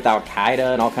to do with Al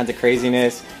Qaeda and all kinds of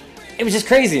craziness. It was just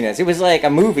craziness. It was like a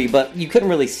movie, but you couldn't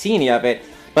really see any of it.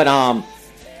 But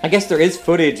I guess there is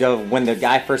footage of when the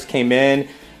guy first came in,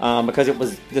 because it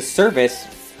was the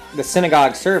service. The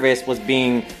synagogue service was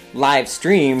being live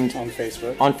streamed on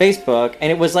Facebook, and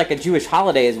it was like a Jewish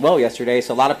holiday as well yesterday,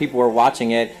 so a lot of people were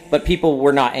watching it, but people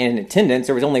were not in attendance.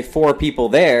 There was only 4 people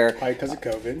there. Probably because of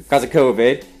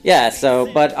COVID. Yeah,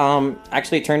 but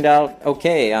actually it turned out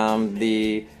okay.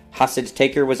 The hostage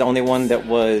taker was the only one that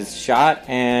was shot,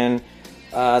 and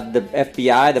the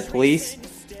FBI, the police,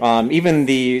 even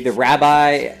the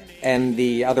rabbi and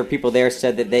the other people there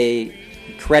said that they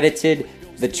credited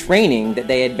the training that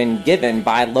they had been given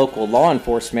by local law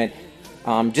enforcement,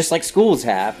 just like schools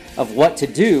have, of what to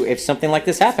do if something like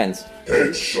this happens.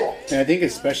 And I think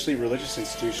especially religious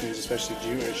institutions, especially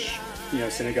Jewish,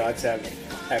 synagogues have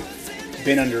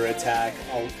been under attack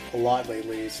a lot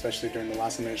lately, especially during the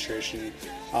last administration.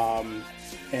 And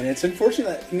it's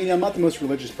unfortunate that, I'm not the most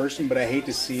religious person, but I hate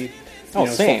to see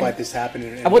stuff like this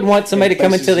happen. I wouldn't want somebody to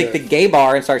come into the gay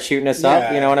bar and start shooting us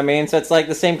up, you know what I mean? So it's like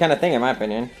the same kind of thing, in my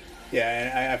opinion. Yeah,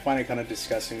 and I find it kind of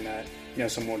disgusting that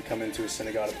someone would come into a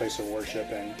synagogue, a place of worship,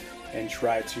 and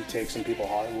try to take some people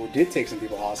hostage. Well, did take some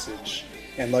people hostage,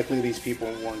 and luckily these people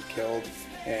weren't killed.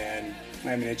 And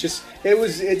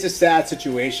it's a sad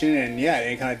situation, and yeah,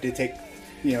 it kind of did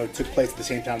took place at the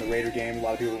same time the Raider game. A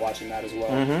lot of people were watching that as well.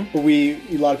 Mm-hmm. But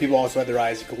a lot of people also had their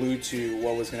eyes glued to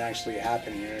what was going to actually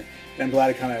happen here. And I'm glad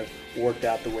it kind of worked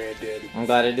out the way it did. I'm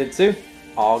glad it did too.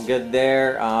 All good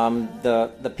there.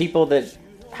 The people that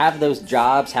have those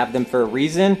jobs have them for a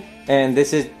reason, and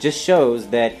this just shows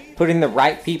that putting the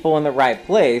right people in the right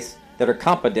place that are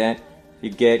competent, you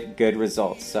get good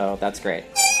results. So that's great.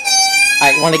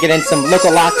 All right, want to get into some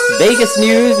local Las Vegas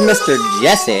news, Mr.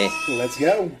 Jesse? Let's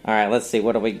go. All right, let's see.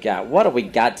 What do we got? What do we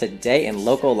got today in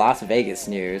local Las Vegas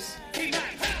news?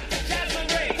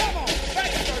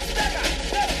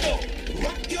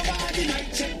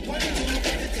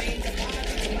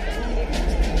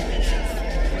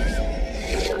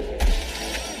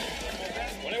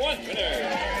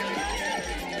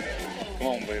 Come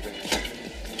on, baby.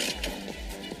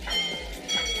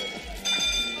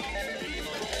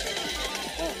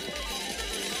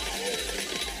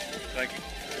 Thank you.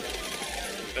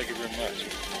 Thank you very much.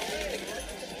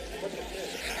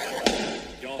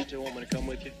 Y'all still want me to come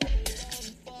with you?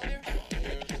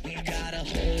 We got a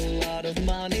whole lot of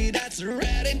money that's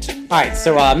ready to... All right,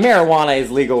 so marijuana is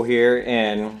legal here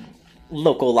in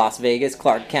local Las Vegas,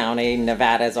 Clark County,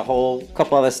 Nevada as a whole, a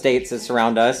couple other states that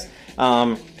surround us.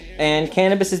 And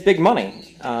cannabis is big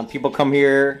money. People come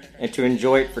here and to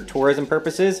enjoy it for tourism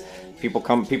purposes. People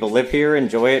live here,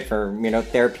 enjoy it for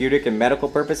therapeutic and medical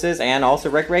purposes, and also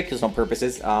recreational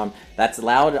purposes. That's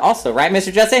allowed, also, right,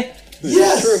 Mr. Jesse?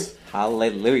 Yes.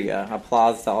 Hallelujah!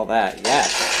 Applause to all that.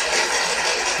 Yes.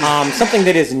 Something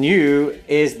that is new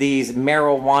is these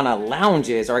marijuana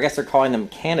lounges, or I guess they're calling them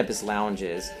cannabis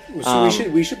lounges. So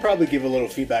we should probably give a little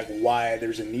feedback why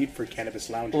there's a need for cannabis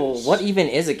lounges. Well, what even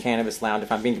is a cannabis lounge,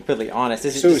 if I'm being completely honest?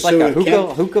 Is it just like a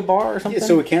hookah bar or something? Yeah,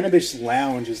 so a cannabis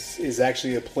lounge is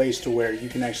actually a place to where you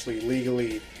can actually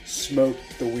legally smoke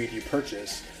the weed you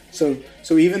purchase. So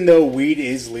even though weed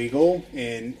is legal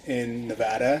in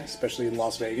Nevada, especially in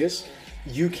Las Vegas,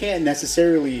 you can't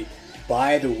necessarily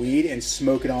buy the weed and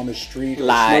smoke it on the street.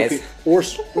 Lies.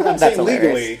 I'm saying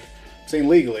legally.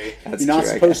 That's You're not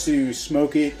true, supposed to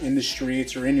smoke it in the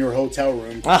streets or in your hotel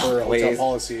room for a hotel please.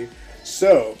 Policy.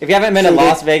 So if you haven't been to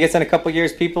Las Vegas in a couple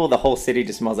years, people, the whole city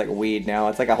just smells like weed now.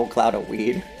 It's like a whole cloud of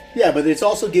weed. Yeah, but it's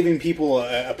also giving people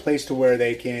a place to where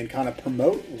they can kind of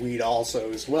promote weed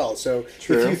also as well. So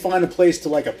True. If you find a place to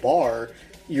like a bar,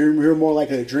 you're more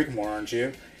likely to drink more, aren't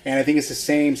you? And I think it's the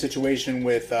same situation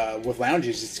with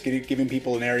lounges. It's giving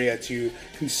people an area to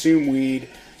consume weed,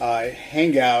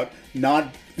 hang out,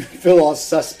 not feel all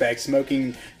suspect,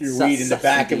 smoking your weed in the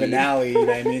back of an alley, you know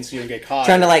what I mean, so you don't get caught.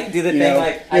 Trying to like do the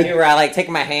thing I do where I like take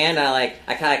my hand and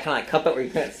I kind of like cup it where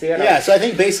you can't see it. Yeah, so I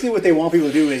think basically what they want people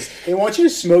to do is they want you to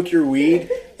smoke your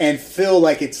weed and feel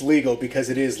like it's legal because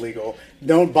it is legal.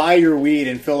 Don't buy your weed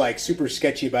and feel like super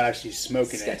sketchy about actually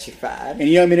smoking it. Sketchy-fied. And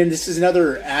you know what I mean? And this is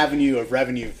another avenue of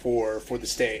revenue for the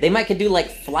state. They might could do like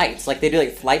flights, like they do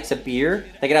like flights of beer.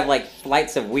 They could have like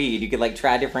flights of weed. You could like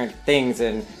try different things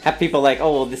and have people like,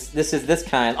 oh, well, this is this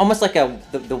kind, almost like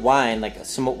the wine, like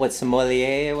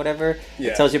sommelier or whatever.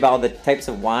 Yeah. It tells you about all the types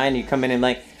of wine. You come in and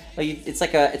like it's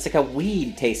like a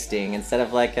weed tasting instead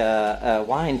of like a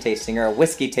wine tasting or a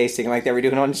whiskey tasting like they were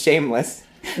doing on Shameless.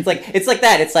 It's like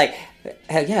that. It's like,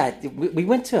 yeah, we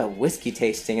went to a whiskey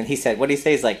tasting, and he said, what did he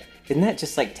say? He's like, isn't that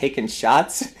just like taking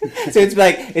shots? So it's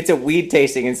like it's a weed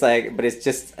tasting. It's like, but it's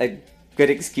just a good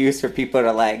excuse for people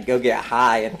to like go get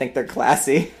high and think they're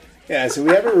classy. Yeah, so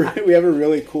we have a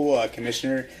really cool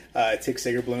commissioner, Tick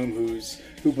Segerbloom,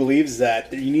 who believes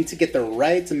that you need to get the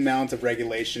right amount of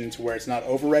regulation to where it's not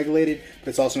over-regulated, but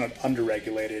it's also not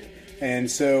under-regulated. And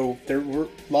so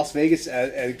Las Vegas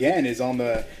again is on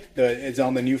the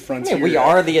new frontier. I mean, we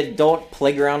are the adult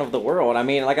playground of the world. I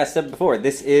mean, like I said before,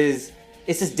 it's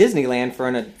just Disneyland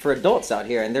for adults out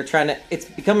here, and they're trying to. It's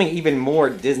becoming even more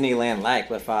Disneyland-like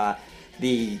with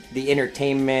the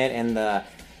entertainment and the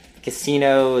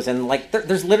casinos, and like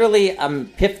there's literally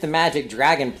Piff the Magic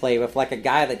Dragon play with like a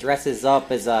guy that dresses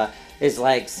up as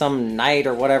like some knight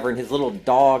or whatever, and his little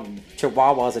dog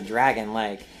Chihuahua is a dragon.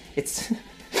 Like it's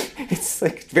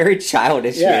like very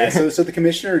childish. Yeah. Here. So the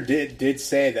commissioner did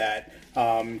say that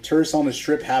tourists on the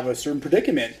Strip have a certain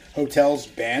predicament. Hotels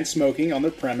ban smoking on their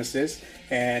premises,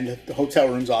 and the hotel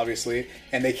rooms, obviously,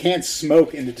 and they can't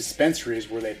smoke in the dispensaries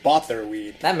where they bought their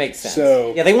weed. That makes sense.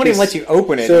 So yeah, they won't even let you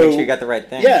open it to make sure you got the right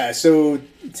thing. Yeah, so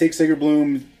Tick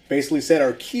Segerbloom basically said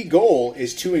our key goal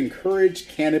is to encourage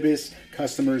cannabis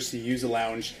customers to use the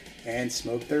lounge and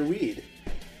smoke their weed.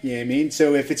 You know what I mean?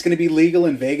 So if it's going to be legal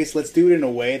in Vegas, let's do it in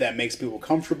a way that makes people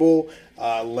comfortable.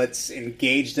 Let's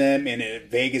engage them in a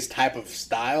Vegas type of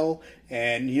style,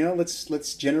 and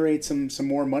let's generate some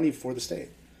more money for the state.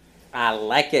 I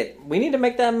like it. We need to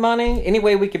make that money. Any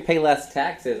way we can pay less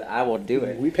taxes, I will do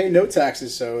it. We pay no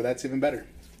taxes, so that's even better.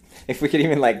 If we could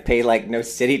even like pay like no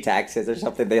city taxes or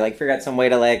something, they like figure out some way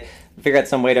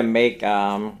to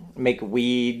make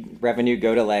weed revenue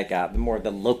go to like more of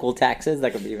the local taxes.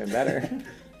 That could be even better.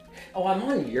 Oh, I'm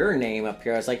on your name up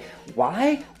here. I was like,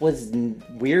 why was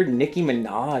weird Nicki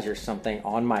Minaj or something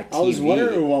on my TV? I was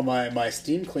wondering why my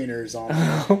steam cleaner is on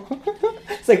there.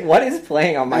 It's like, what is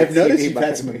playing on my TV? I've noticed you've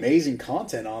had some amazing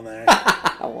content on there.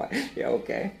 Yeah,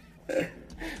 okay. It's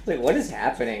like, what is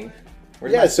happening?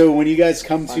 So when you guys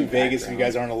come to Vegas, if you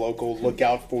guys aren't a local, look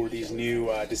out for these new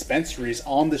dispensaries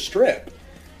on the Strip.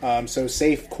 So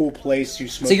safe, cool place to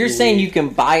smoke. So you're saying weed. you can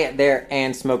buy it there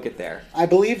and smoke it there? I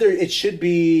believe it should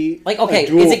be like, okay,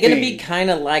 is it going to be kind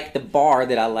of like the bar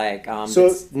that I like? So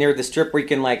it's near the Strip where you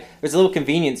can like, there's a little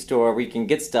convenience store where you can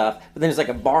get stuff, but then there's like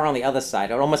a bar on the other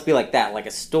side. It would almost be like that, like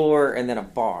a store and then a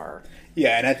bar.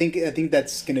 Yeah, and I think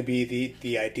that's going to be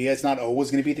the idea. It's not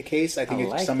always going to be the case. I think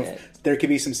there could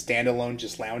be some standalone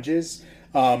just lounges.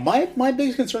 My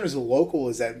biggest concern as a local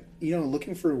is that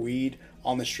looking for weed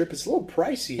on the Strip is a little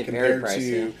pricey compared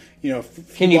to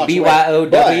Can you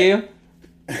BYOW?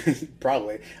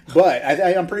 Probably, but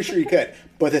I'm pretty sure you could.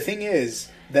 But the thing is,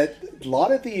 that a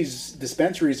lot of these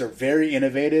dispensaries are very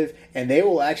innovative, and they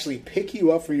will actually pick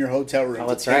you up from your hotel room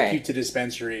to take you to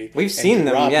dispensary. We've seen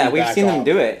them, we've seen them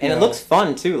do it, and it looks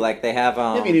fun too. Like they have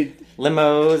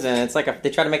limos, and it's like they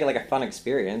try to make it like a fun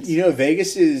experience. You know,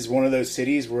 Vegas is one of those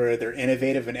cities where they're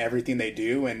innovative in everything they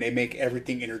do, and they make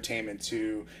everything entertainment.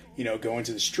 To going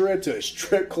to the strip, to a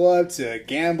strip club, to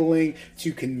gambling,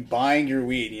 to buying your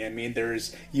weed. I mean,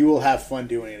 you will have fun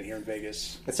doing it here in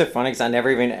Vegas. It's so funny because I never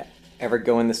even ever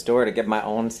go in the store to get my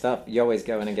own stuff. You always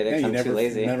go in and get it. I'm too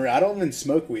lazy. I don't even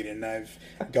smoke weed, and I've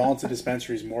gone to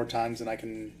dispensaries more times than I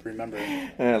can remember.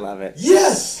 I love it.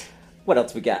 Yes! What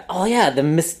else we got? Oh yeah, the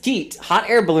Mesquite Hot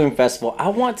Air Balloon Festival. I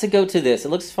want to go to this. It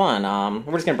looks fun.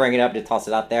 We're just gonna bring it up to toss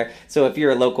it out there. So if you're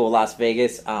a local Las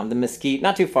Vegas, the Mesquite,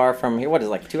 not too far from here. What is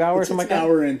it, like 2 hours? It's something like an that?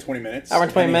 hour and 20 minutes. Hour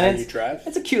and 20 minutes. How you drive.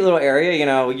 It's a cute little area.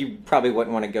 You probably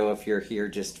wouldn't want to go if you're here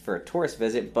just for a tourist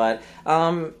visit. But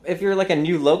if you're like a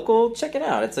new local, check it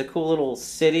out. It's a cool little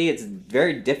city. It's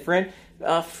very different.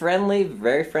 Friendly,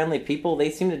 very friendly people. They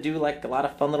seem to do like a lot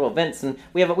of fun little events, and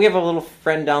we have a little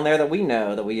friend down there that we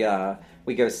know that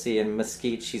we go see in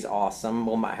Mesquite. She's awesome.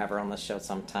 We might have her on the show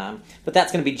sometime. But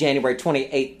that's going to be January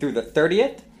 28th through the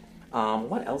 30th.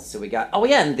 What else do we got? Oh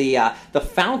yeah, and the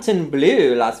Fountain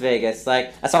Blue Las Vegas.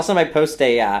 Like I saw somebody post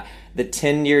the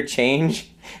 10-year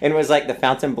change, and it was like the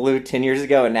Fountain Blue 10 years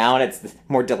ago, and now it's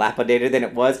more dilapidated than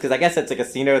it was because I guess it's a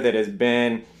casino that has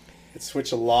been. It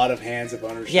switched a lot of hands of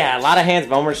ownership. Yeah, a lot of hands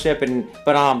of ownership,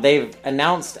 but they've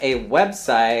announced a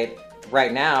website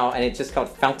right now, and it's just called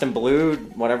Fountain Blue,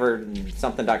 whatever,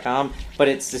 something.com, but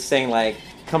it's just saying like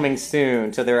coming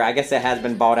soon. So I guess it has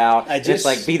been bought out. Just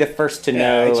like be the first to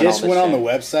know. I just went on the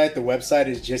website. The website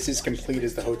is just as complete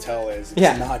as the hotel is.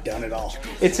 It's not done at all.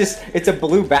 It's a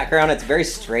blue background. It's very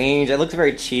strange. It looks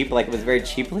very cheap, like it was very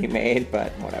cheaply made,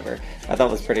 but whatever. I thought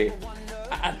it was pretty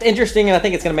interesting, and I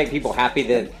think it's going to make people happy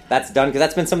that that's done, because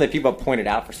that's been something that people have pointed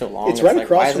out for so long. It's right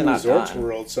across from Resorts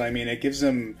World, so I mean, it gives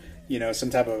them some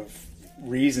type of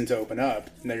reason to open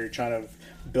up, and that you're trying to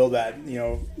build that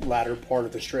latter part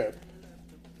of the strip.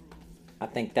 I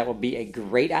think that would be a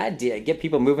great idea. Get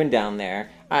people moving down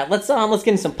there. All right, let's get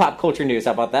into some pop culture news.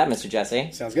 How about that, Mr.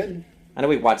 Jesse? Sounds good. I know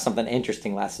we watched something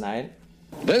interesting last night.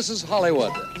 This is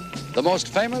Hollywood, the most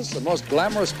famous and most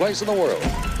glamorous place in the world.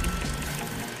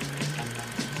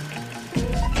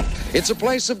 It's a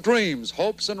place of dreams,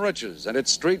 hopes, and riches, and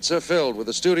its streets are filled with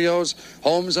the studios,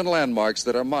 homes, and landmarks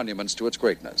that are monuments to its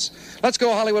greatness. Let's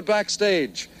go Hollywood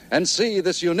backstage and see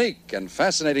this unique and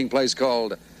fascinating place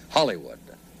called Hollywood.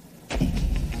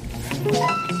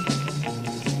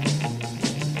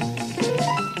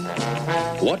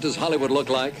 What does Hollywood look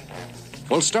like?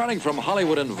 Well, starting from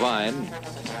Hollywood and Vine,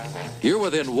 you're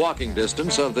within walking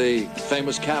distance of the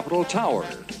famous Capitol Tower.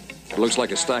 It looks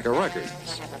like a stack of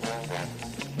records.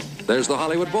 There's the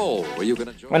Hollywood Bowl, where you can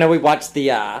enjoy... I know we watched the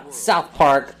South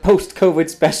Park post-COVID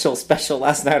special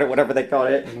last night, or whatever they called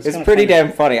it. It's pretty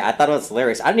damn funny. I thought it was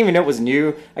hilarious. I didn't even know it was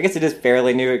new. I guess it is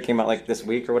fairly new. It came out like this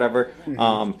week or whatever.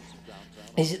 Mm-hmm.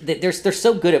 They're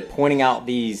so good at pointing out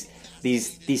these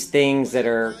things that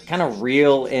are kind of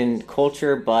real in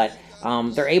culture, but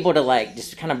they're able to like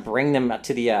just kind of bring them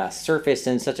to the surface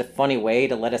in such a funny way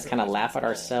to let us kind of laugh at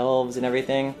ourselves and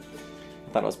everything.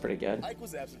 I thought it was pretty good. Ike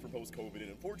was absent for post-COVID, and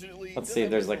unfortunately, let's see if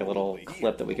there's like a little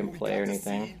clip that we can play or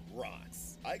anything.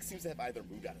 Rocks. Ike seems to have either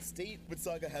moved out of state, but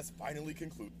saga has finally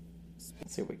concluded.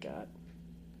 Let's see what we got.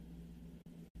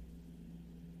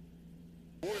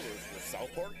 Spoilers for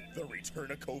South Park: The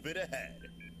Return of COVID ahead.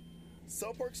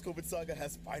 South Park's COVID saga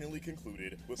has finally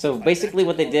concluded. So basically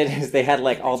what they did is they had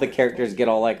like all the characters get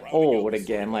all like old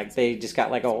again. Like they just got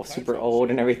like all super old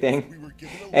and everything.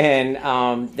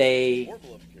 And they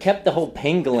kept the whole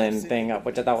pangolin thing up,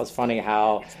 which I thought was funny,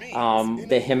 how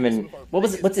him and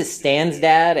what's his Stan's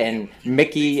dad and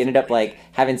Mickey ended up like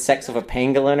having sex with a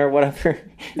pangolin or whatever.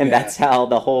 And that's how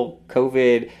the whole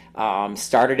COVID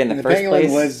started in the first place. The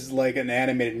pangolin was like an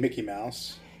animated Mickey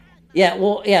Mouse. Yeah,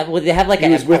 well, they have like he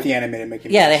was with the animated Mickey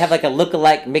Mouse. Yeah, they have like a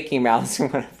look-alike Mickey Mouse or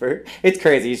whatever. It's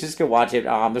crazy. You should just go watch it.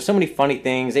 There's so many funny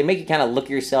things. They make you kind of look at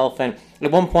yourself, and at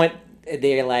one point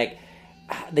they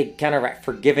kind of like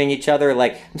forgiving each other.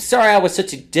 Like, I'm sorry I was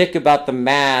such a dick about the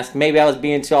mask. Maybe I was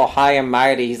being too all high and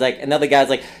mighty. He's like, another guy's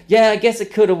like, yeah, I guess I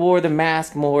could have wore the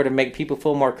mask more to make people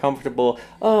feel more comfortable.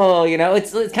 Oh,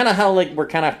 it's kind of how like we're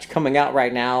kind of coming out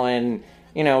right now, and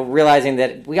realizing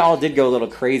that we all did go a little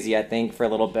crazy, I think, for a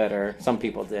little bit, or some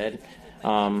people did.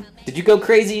 Did you go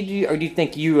crazy, or do you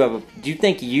think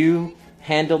you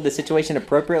handled the situation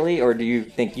appropriately, or do you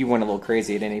think you went a little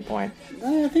crazy at any point?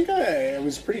 I think I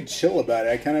was pretty chill about it.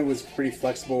 I kind of was pretty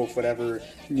flexible with whatever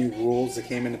new rules that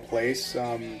came into place.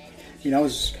 I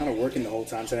was kind of working the whole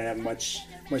time, so I didn't have much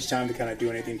time to kind of do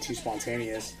anything too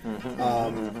spontaneous.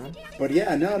 But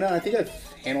yeah, no, I think I've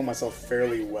handled myself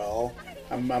fairly well.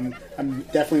 I'm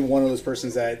definitely one of those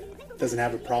persons that doesn't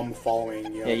have a problem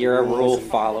following. Yeah, you're a rule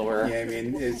follower. Yeah, I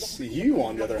mean, it's you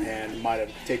on the other hand might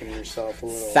have taken yourself a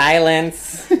little.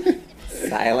 Silence.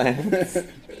 Silence. All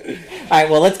right,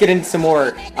 well, let's get into some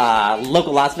more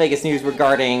local Las Vegas news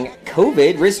regarding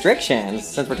COVID restrictions,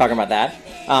 since we're talking about that.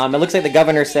 It looks like the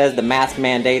governor says the mask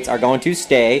mandates are going to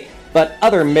stay, but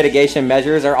other mitigation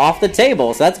measures are off the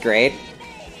table, so that's great.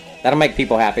 That'll make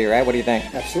people happy, right? What do you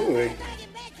think? Absolutely.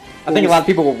 I think a lot of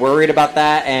people were worried about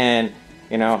that, and,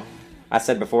 I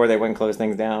said before they wouldn't close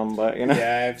things down, but,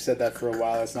 Yeah, I've said that for a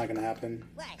while. That's not going to happen.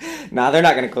 No, they're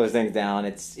not going to close things down.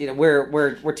 It's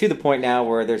we're to the point now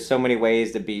where there's so many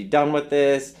ways to be done with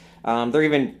this. They're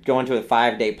even going to a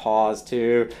 5-day pause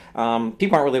too.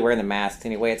 People aren't really wearing the masks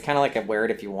anyway. It's kind of like a wear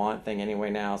it if you want thing anyway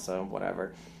now. So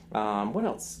whatever. What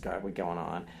else got we going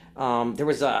on? There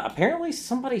was apparently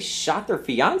somebody shot their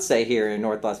fiance here in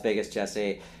North Las Vegas,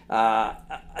 Jesse.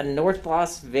 A North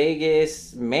Las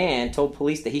Vegas man told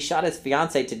police that he shot his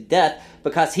fiance to death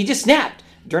because he just snapped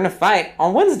during a fight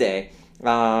on Wednesday.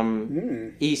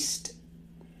 East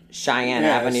Cheyenne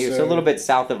Avenue, so a little bit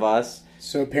south of us.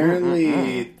 So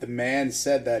apparently the man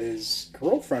said that his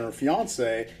girlfriend or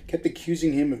fiance kept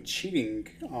accusing him of cheating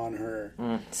on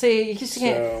her. See, you just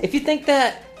can't. If you think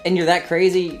that and you're that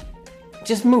crazy,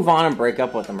 just move on and break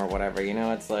up with them or whatever.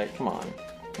 It's like, come on.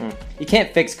 You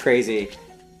can't fix crazy.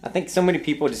 I think so many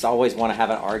people just always want to have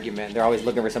an argument. They're always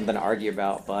looking for something to argue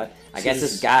about, but I guess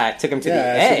this guy took him to the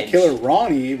edge. So the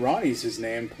killer, Ronnie's his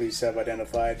name, police have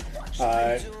identified,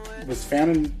 was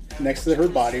found next to her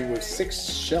body with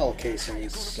 6 shell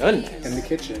casings in the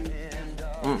kitchen.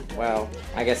 Well,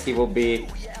 I guess he will be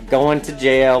going to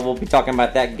jail. We'll be talking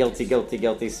about that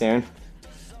guilty soon.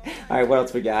 All right, what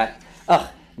else we got?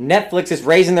 Netflix is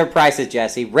raising their prices,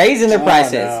 Jesse. Raising their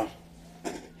prices. No.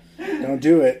 Don't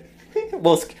do it.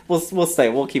 We'll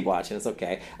keep watching. It's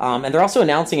okay. And they're also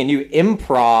announcing a new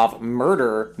improv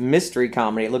murder mystery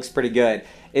comedy. It looks pretty good.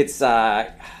 It's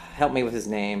help me with his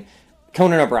name,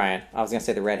 Conan O'Brien. I was gonna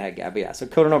say the redhead guy, but yeah. So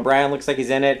Conan O'Brien looks like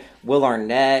he's in it. Will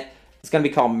Arnett. It's gonna be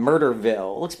called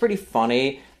Murderville. It looks pretty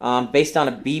funny. Based on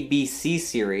a BBC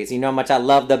series. You know how much I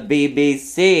love the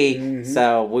BBC.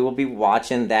 So we will be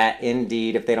watching that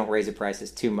indeed if they don't raise the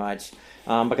prices too much.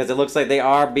 Because it looks like they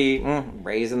are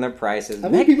raising their prices. I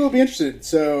think people will be interested.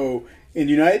 So, in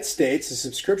the United States, the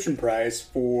subscription price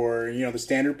for, the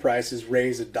standard price is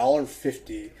raised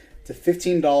 $1.50 to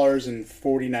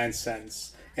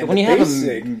 $15.49. And when you have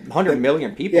 100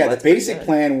 million people, the basic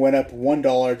plan went up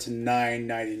 $1 to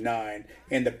 $9.99,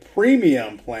 and the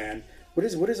premium plan. What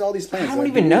is all these plans? I don't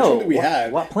even know.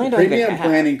 What plan do I even have? The premium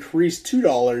plan increased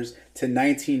 $2 to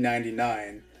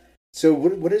 $19.99. So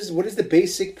what is the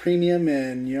basic premium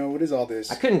and what is all this?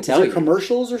 I couldn't tell you.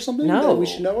 Commercials or something that we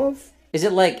should know of? Is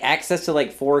it like access to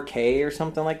like 4K or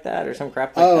something like that or some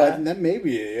crap like that? Oh, that may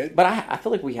be it. But I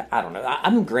feel like I don't know.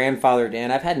 I'm grandfathered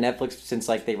in. I've had Netflix since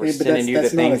like they were sending you the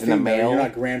things in the mail. You're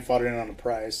not grandfathered in on the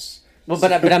price. Well,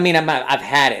 but I mean, I've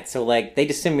had it. So like they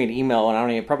just send me an email and I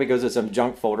don't even, it probably goes to some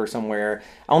junk folder somewhere.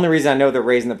 Only reason I know they're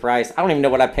raising the price, I don't even know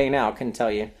what I pay now. I couldn't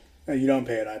tell you. No, you don't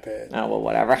pay it. I pay it. Oh, well,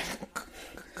 whatever.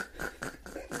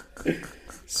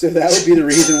 So that would be the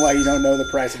reason why you don't know the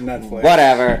price of Netflix.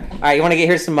 Whatever. All right, you want to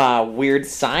hear some weird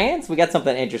science? We got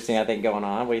something interesting, I think, going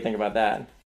on. What do you think about that?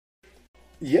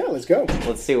 Yeah, let's go.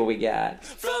 Let's see what we got.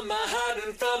 From my heart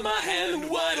and from my hand,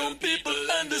 why don't people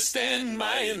understand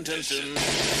my intention?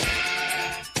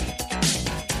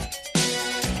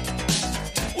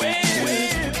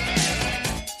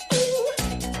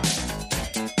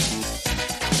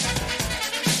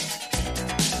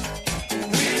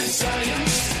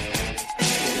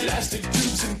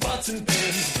 And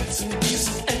pens, bits and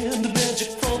pieces, and the magic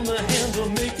from the hand will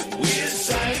make it weird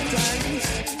science.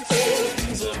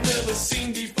 Things I've never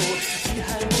seen before.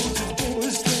 Behind motor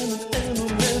doors, talent and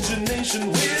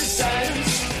imagination. Weird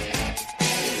science.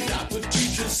 Not what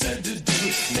teachers said to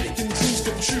do. Making dreams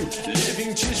come true.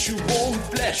 Living tissue, warm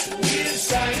flesh. Weird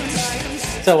science.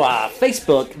 So,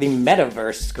 Facebook, the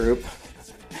Metaverse group,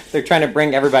 they're trying to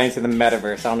bring everybody into the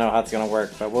Metaverse. I don't know how it's going to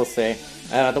work, but we'll see.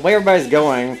 The way everybody's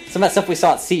going, some of that stuff we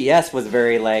saw at CES was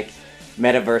very,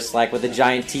 Metaverse-like, with the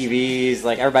giant TVs.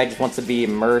 Everybody just wants to be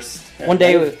immersed. One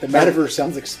day... The Metaverse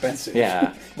sounds expensive.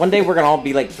 Yeah. One day we're going to all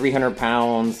be, 300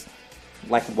 pounds,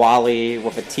 like Wall-E,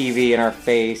 with a TV in our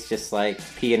face, just,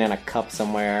 peeing in a cup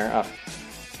somewhere.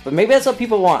 But maybe that's what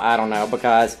people want. I don't know,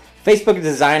 because Facebook is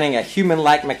designing a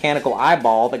human-like mechanical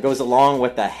eyeball that goes along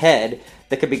with the head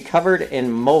that could be covered in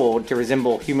mold to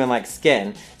resemble human-like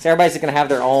skin. So everybody's going to have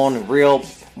their own real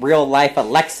life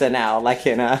Alexa now, like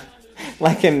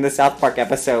in the South Park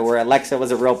episode where Alexa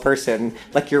was a real person,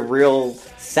 like your real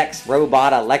sex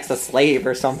robot Alexa slave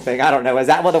or something. I don't know. Is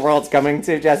that what the world's coming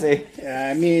to, Jesse? Yeah,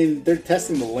 I mean, they're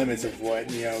testing the limits of what,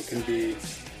 can be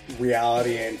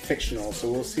reality and fictional,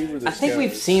 so we'll see where this goes. I think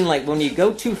we've seen, like, when you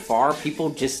go too far, people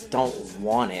just don't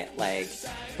want it.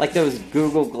 Like those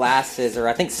Google glasses, or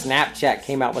I think Snapchat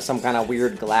came out with some kind of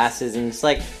weird glasses, and it's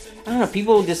like, I don't know,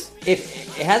 people just, it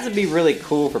has to be really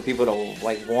cool for people to,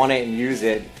 like, want it and use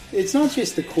it. It's not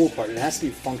just the cool part, it has to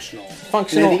be functional.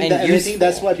 Functional and useful. I think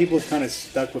that's why people have kind of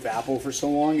stuck with Apple for so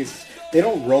long, is they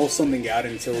don't roll something out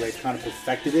until they've kind of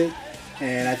perfected it.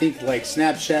 And I think, like,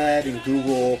 Snapchat and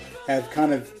Google have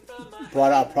kind of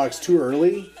brought out products too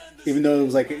early, even though it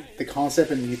was like the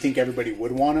concept and you think everybody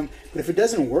would want them. But if it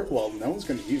doesn't work well, no one's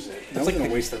going to use it. No one's going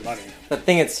to waste their money. The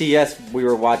thing at CES we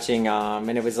were watching,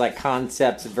 and it was like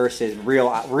concepts versus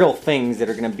real things that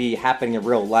are going to be happening in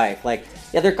real life. Like,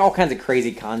 yeah, there are all kinds of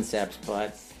crazy concepts,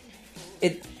 but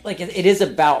it is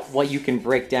about what you can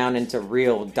break down into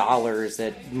real dollars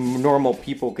that normal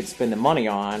people could spend the money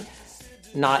on.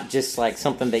 Not just like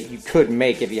something that you could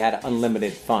make if you had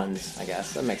unlimited funds, I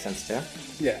guess. That makes sense too.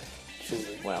 Yeah,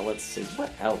 absolutely. Well, let's see.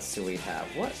 What else do we have?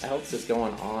 What else is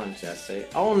going on, Jesse?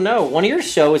 Oh no, one of your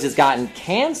shows has gotten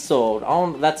canceled.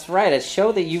 Oh, that's right. A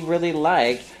show that you really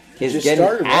like is just getting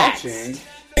started axed. watching.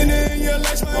 Oh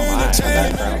my,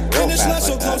 that real fast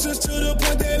like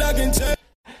that.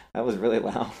 That was really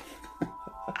loud.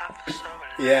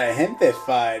 Yeah,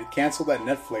 Hentefied canceled at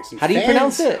Netflix. And How do you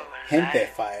pronounce it?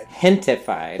 Hentefied.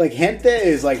 Hentefied. Like Gente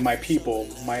is like my people,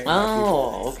 my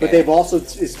people. Okay. But they've also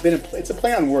it's a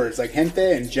play on words, like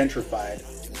Gente and gentrified.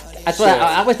 That's what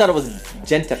I always thought it was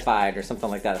gentified or something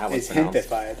like that. How it's pronounced.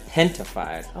 Hentified.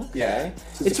 Hentified. Okay. Yeah.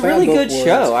 So it's a really good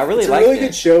show. I really like it. It's a really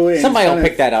good show. And somebody will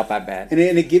pick that up, I bet. And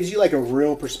it gives you like a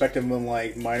real perspective on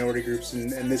like minority groups.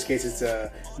 And in this case, it's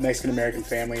a Mexican American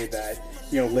family that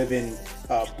live in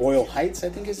Boyle Heights. I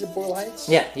think is it Boyle Heights?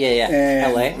 Yeah.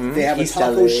 And LA. They have East a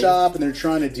taco LA. shop, and they're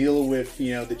trying to deal with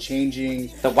the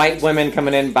changing. The white women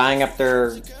coming in, buying up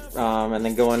their, and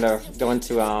then going to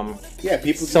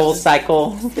people Soul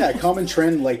Cycle. Yeah, common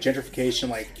trend like gentrification,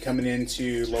 like coming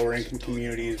into lower income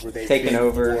communities where they've Taken been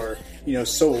over for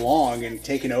so long and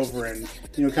taken over and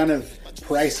kind of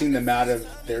pricing them out of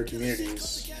their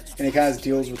communities. And it kind of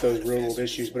deals with those real world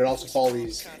issues, but it also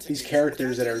follows these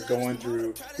characters that are going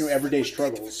through everyday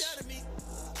struggles.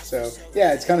 So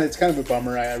yeah, it's kind of a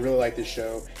bummer. I really like this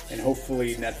show, and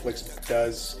hopefully Netflix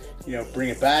does bring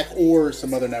it back, or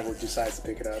some other network decides to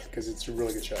pick it up, because it's a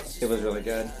really good show. It was really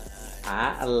good.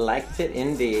 I liked it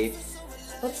indeed.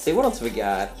 Let's see, what else we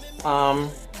got?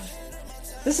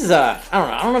 This is I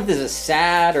don't know if this is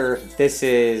sad or if this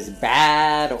is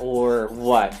bad or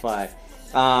what, but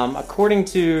according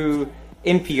to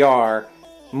NPR,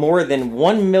 more than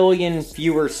 1 million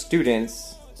fewer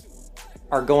students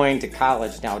are going to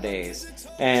college nowadays,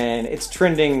 and it's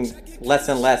trending less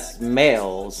and less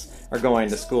males are going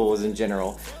to schools in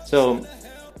general. So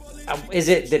is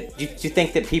it that do you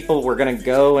think that people were going to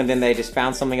go and then they just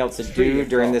found something else to do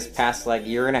during this past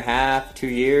year and a half, 2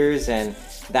 years, and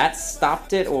that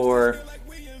stopped it? Or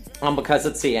because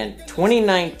let's see, in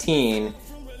 2019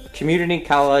 community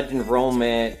college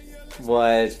enrollment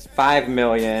was 5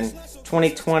 million.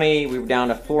 2020 we were down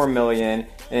to 4 million,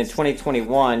 and in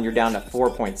 2021 you're down to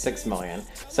 4.6 million.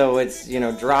 So it's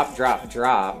drop.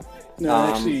 No,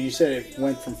 actually, you said it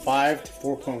went from 5 to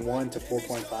 4.1 to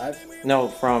 4.5? No,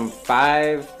 from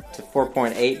 5 to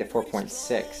 4.8 to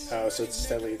 4.6. Oh, so it's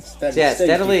steadily. Yeah,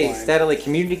 steadily.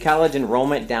 Community college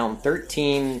enrollment down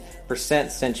 13%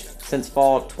 since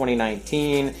fall of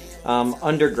 2019.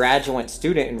 Undergraduate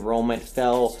student enrollment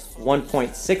fell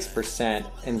 1.6%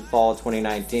 in fall of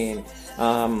 2019.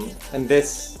 And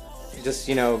this just,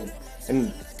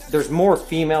 and there's more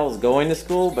females going to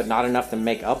school, but not enough to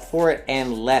make up for it,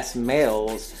 and less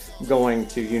males going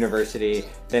to university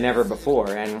than ever before.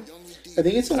 And I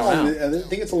think it's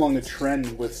along the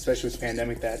trend with, especially with the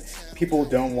pandemic, that people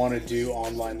don't want to do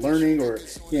online learning, or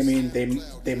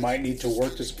they might need to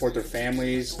work to support their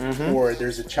families, or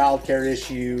there's a childcare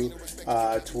issue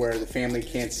to where the family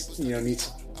can't needs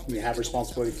to have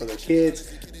responsibility for their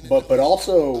kids, but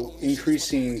also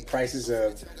increasing prices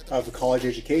of college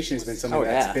education has been something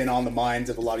that's been on the minds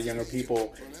of a lot of younger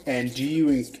people. And do you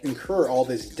incur all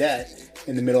this debt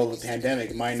in the middle of a pandemic?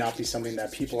 It might not be something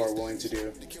that people are willing to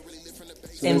do.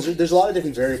 So there's a lot of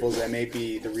different variables that may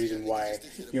be the reason why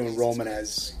enrollment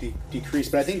has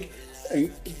decreased. But I think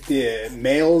the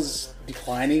males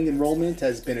declining enrollment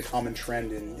has been a common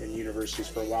trend in universities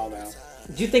for a while now.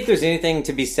 Do you think there's anything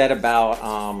to be said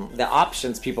about the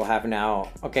options people have now?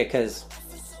 Okay, because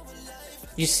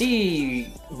you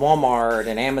see Walmart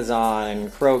and Amazon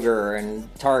and Kroger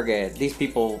and Target, these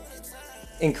people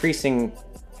increasing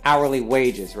hourly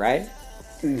wages, right?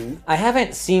 Mm-hmm. I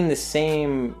haven't seen the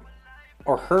same,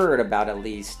 or heard about at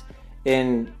least,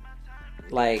 in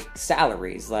like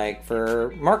salaries, like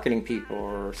for marketing people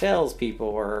or sales people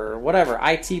or whatever,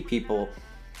 IT people.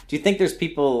 Do you think there's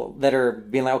people that are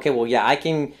being like, okay, well, yeah, I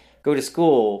can go to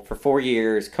school for 4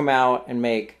 years, come out and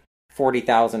make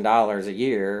 $40,000 a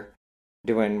year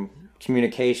doing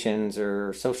communications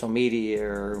or social media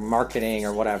or marketing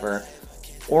or whatever,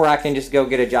 or I can just go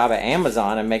get a job at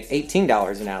Amazon and make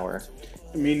 $18 an hour?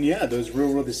 I mean, yeah, those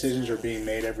real world decisions are being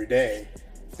made every day,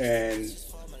 and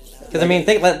because I mean,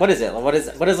 think, what is it? What is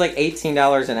like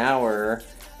 $18 an hour?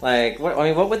 Like, what? I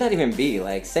mean, what would that even be?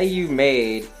 Like, say you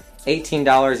made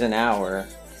 $18 an hour.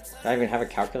 Do I even have a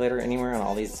calculator anywhere on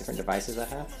all these different devices I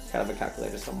have? Gotta have a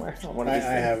calculator somewhere. On one of these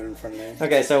I have it in front of me.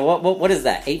 Okay, so what is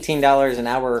that? $18 an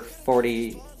hour,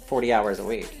 40 hours a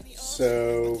week.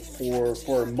 So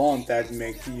for a month, that'd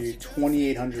make you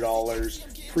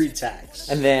 $2,800 pre-tax.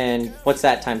 And then what's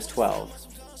that times 12?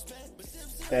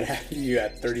 That have you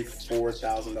at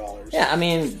 $34,000. Yeah, I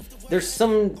mean, there's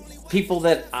some people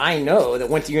that I know that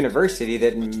went to university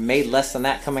that made less than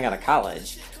that coming out of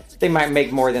college. They might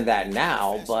make more than that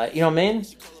now, but you know what I mean?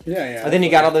 Yeah. And then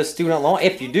you got all those student loans.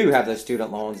 If you do have those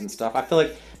student loans and stuff, I feel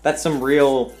like that's some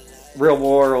real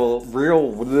world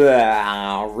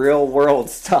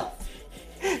stuff.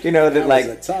 You know, that like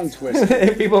was a tongue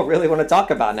twister. people really want to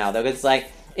talk about now, though. It's like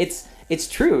it's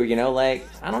true, you know, like,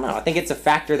 I don't know. I think it's a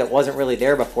factor that wasn't really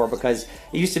there before, because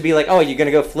it used to be like, oh, you're going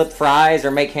to go flip fries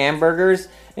or make hamburgers,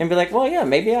 and be like, well, yeah,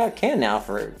 maybe I can now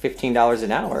for $15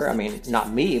 an hour. I mean,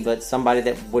 not me, but somebody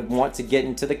that would want to get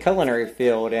into the culinary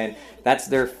field, and that's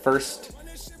their first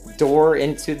door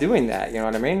into doing that, you know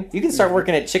what I mean? You can start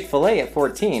working at Chick-fil-A at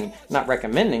 14, not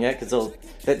recommending it, because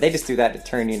they just do that to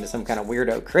turn you into some kind of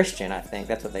weirdo Christian, I think.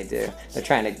 That's what they do. They're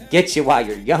trying to get you while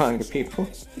you're young, people.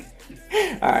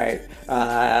 All right,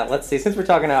 let's see. Since we're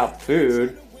talking about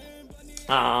food,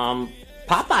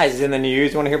 Popeyes is in the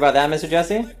news. You want to hear about that, Mr.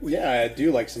 Jesse? Yeah, I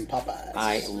do like some Popeyes.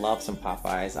 I love some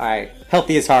Popeyes. All right,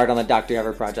 Healthy is Hard on the Dr.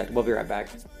 Ever Project. We'll be right back.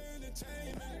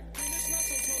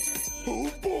 Oh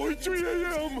boy, 3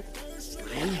 a.m.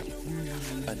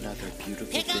 Another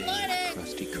beautiful day of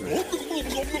Krusty Krab.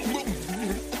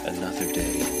 Another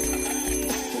day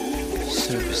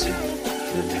servicing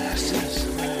the masses.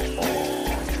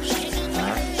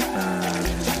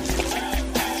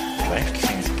 I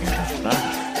can't get enough.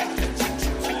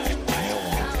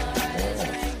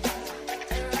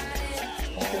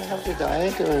 Did you have the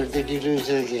diet, or did you lose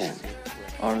it again?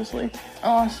 Honestly, I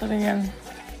lost it again.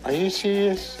 Are you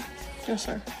serious? Yes,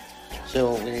 sir.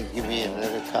 So, will you give me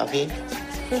another coffee?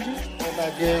 Could you? What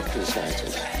about your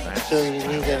exercises? So, you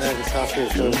need another coffee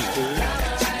of those too?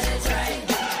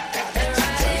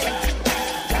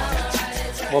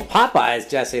 Well, Popeyes,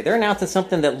 Jesse, they're announcing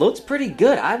something that looks pretty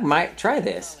good. I might try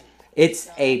this. It's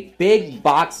a big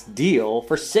box deal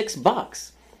for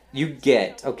 $6. You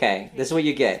get, okay, this is what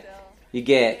you get. You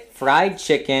get fried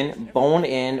chicken,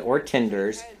 bone-in or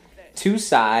tenders, 2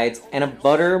 sides, and a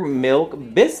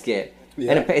buttermilk biscuit.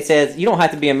 Yeah. And it says, you don't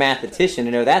have to be a mathematician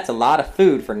to know that's a lot of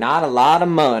food for not a lot of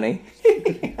money.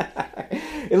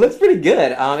 It looks pretty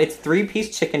good. It's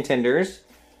 3-piece chicken tenders.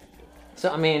 So,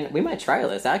 I mean, we might try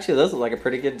this. Actually, those look like a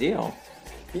pretty good deal.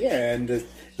 Yeah, and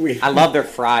I love their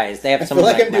fries. They have some I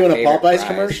feel like I'm doing a Popeyes fries.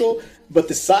 commercial, but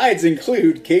the sides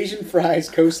include Cajun fries,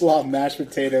 coleslaw, mashed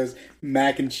potatoes,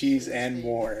 mac and cheese, and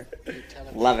more.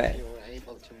 Love it.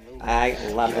 I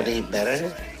love it. Eat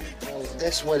better? Well,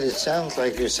 that's what it sounds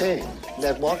like you're saying.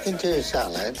 That walking to a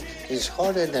salad is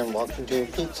harder than walking to a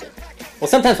pizza. Well,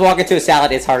 sometimes walking to a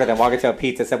salad is harder than walking to a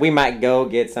pizza, so we might go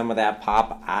get some of that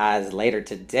Popeyes later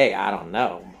today. I don't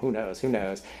know. Who knows? You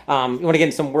want to get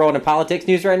into some world and politics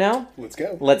news right now? Let's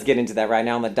go. Let's get into that right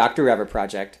now on the Dr. Ever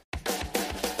Project.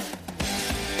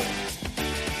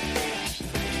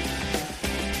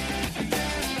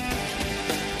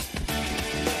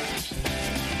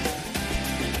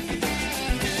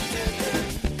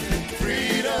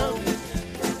 Freedom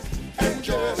and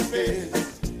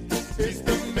justice is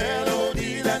the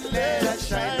melody that let us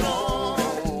shine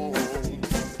on.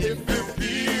 If you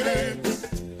feel it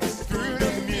through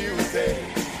the music,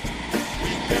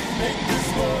 we can make this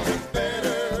world a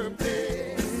better place.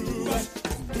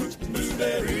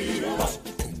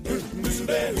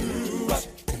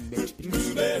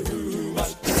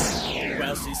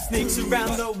 Well, she sneaks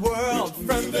around the world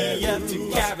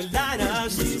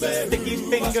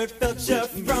fingered Felcher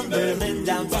from Berlin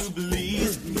down to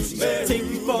Belize. Take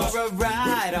me for a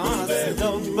ride on a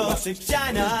snowboat to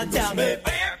Chinatown.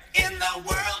 Where in the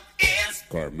world is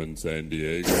Carmen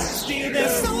Sandiego? Steal their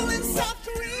soul in South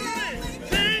Korea?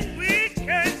 Think we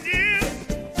can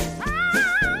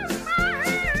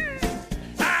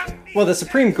Well, the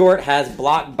Supreme Court has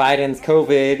blocked Biden's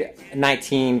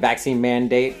COVID-19 vaccine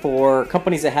mandate for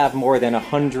companies that have more than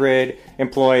 100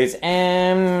 employees,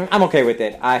 and I'm okay with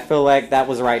it. I feel like that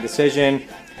was the right decision.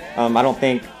 I don't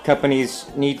think companies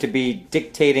need to be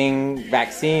dictating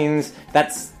vaccines.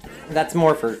 That's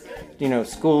more for,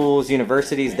 schools,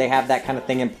 universities. They have that kind of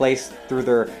thing in place through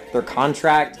their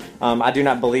contract. I do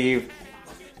not believe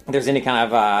there's any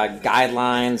kind of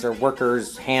guidelines or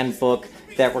workers handbook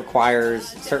that requires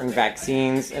certain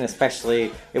vaccines, and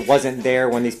especially it wasn't there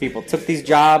when these people took these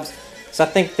jobs. So I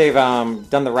think they've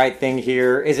done the right thing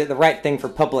here. Is it the right thing for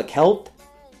public health?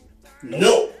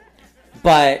 No.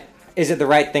 But is it the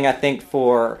right thing, I think,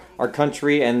 for our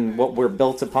country and what we're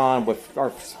built upon with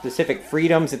our specific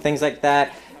freedoms and things like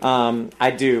that?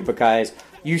 I do, because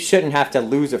you shouldn't have to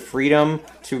lose a freedom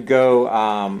to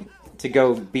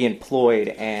go be employed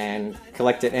and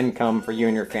collect an income for you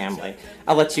and your family.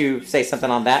 I'll let you say something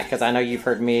on that, because I know you've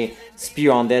heard me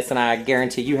spew on this, and I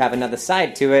guarantee you have another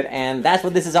side to it, and that's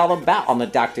what this is all about on the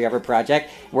Dr. Ever Project,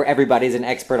 where everybody's an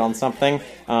expert on something.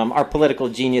 Our political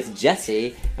genius,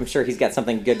 Jesse, I'm sure he's got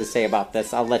something good to say about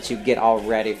this. I'll let you get all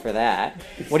ready for that.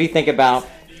 What do you think about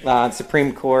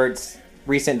Supreme Court's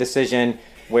recent decision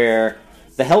where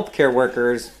the healthcare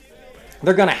workers,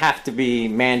 they're going to have to be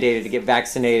mandated to get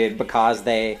vaccinated because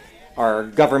they are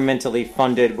governmentally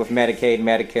funded with Medicaid,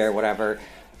 Medicare, whatever,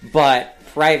 but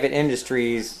private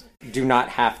industries do not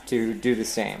have to do the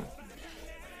same?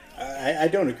 I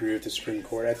don't agree with the Supreme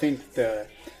Court. I think the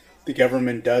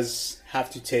government does have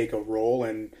to take a role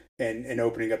in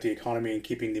opening up the economy and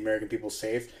keeping the American people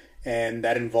safe, and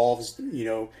that involves,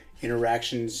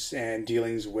 interactions and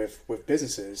dealings with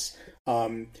businesses.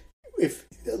 If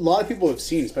a lot of people have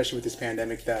seen, especially with this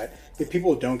pandemic, that if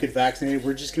people don't get vaccinated,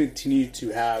 we're just going to continue to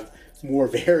have more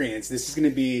variants. This is going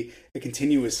to be a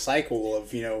continuous cycle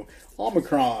of,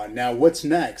 Omicron. Now, what's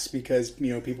next? Because,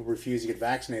 people refuse to get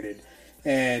vaccinated.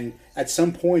 And at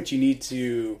some point, you need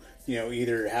to,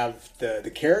 either have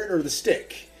the carrot or the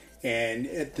stick. And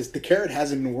the carrot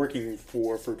hasn't been working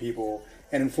for people.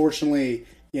 And unfortunately,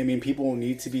 people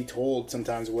need to be told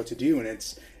sometimes what to do.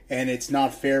 And it's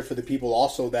not fair for the people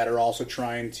also that are also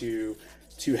trying to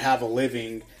have a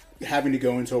living, having to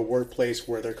go into a workplace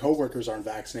where their coworkers aren't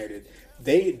vaccinated.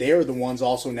 They are the ones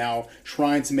also now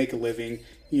trying to make a living,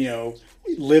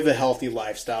 live a healthy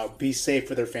lifestyle, be safe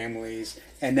for their families,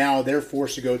 and now they're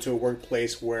forced to go to a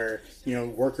workplace where,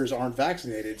 workers aren't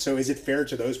vaccinated. So is it fair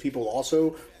to those people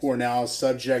also who are now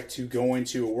subject to going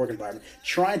to a work environment,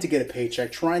 trying to get a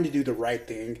paycheck, trying to do the right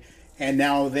thing, and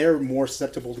now they're more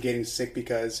susceptible to getting sick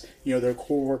because, their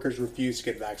coworkers refuse to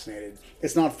get vaccinated?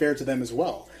 It's not fair to them as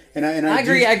well. And I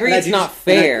agree. It's not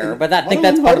fair, but I think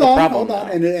that's part of the problem. Hold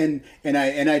on.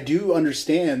 And I do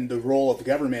understand the role of the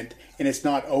government, and it's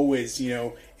not always,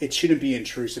 it shouldn't be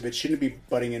intrusive. It shouldn't be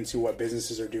butting into what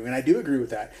businesses are doing. And I do agree with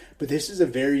that. But this is a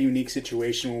very unique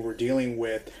situation where we're dealing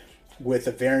with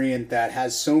a variant that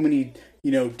has so many,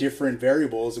 different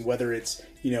variables, and whether it's,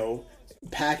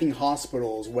 packing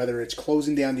hospitals, whether it's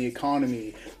closing down the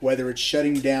economy, whether it's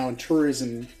shutting down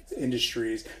tourism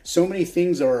industries. So many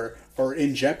things are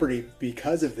in jeopardy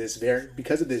because of this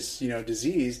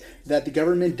disease, that the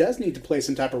government does need to play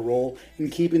some type of role in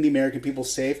keeping the American people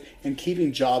safe and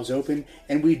keeping jobs open.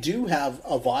 And we do have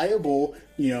a viable,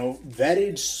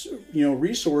 vetted,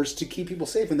 resource to keep people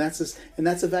safe, and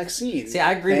that's a vaccine. See,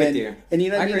 I agree with you. And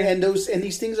and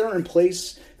these things are in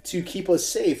place to keep us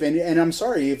safe. And I'm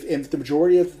sorry if the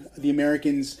majority of the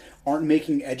Americans aren't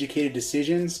making educated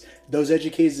decisions. Those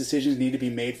educated decisions need to be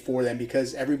made for them,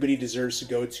 because everybody deserves to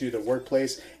go to the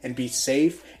workplace and be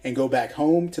safe and go back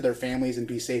home to their families and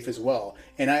be safe as well.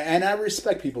 And I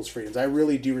respect people's freedoms. I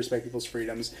really do respect people's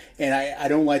freedoms, and I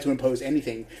don't like to impose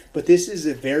anything. But this is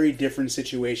a very different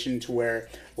situation to where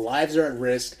lives are at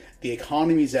risk, the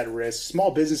economy's at risk,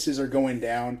 small businesses are going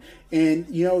down, and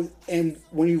and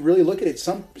when you really look at it,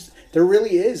 there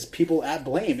really is people at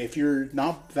blame. If you're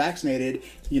not vaccinated,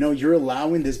 you're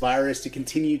allowing this virus to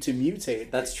continue to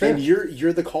mutate. That's true. And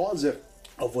you're the cause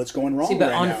of what's going wrong.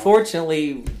 But right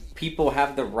unfortunately, people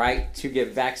have the right to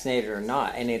get vaccinated or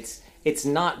not, and it's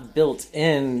not built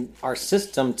in our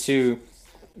system to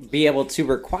be able to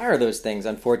require those things,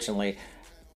 unfortunately,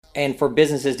 and for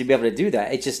businesses to be able to do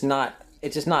that. It's just not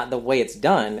the way it's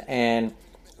done. And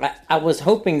I was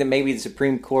hoping that maybe the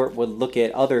Supreme Court would look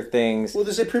at other things. Well,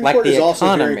 the Supreme like Court the is also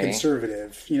economy. very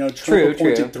conservative. You know, Trump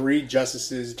appointed 3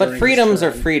 justices. But during freedoms his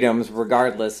are term. freedoms,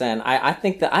 regardless. And I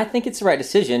think it's the right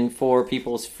decision for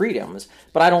people's freedoms.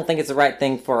 But I don't think it's the right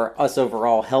thing for us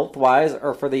overall, health-wise,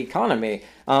 or for the economy.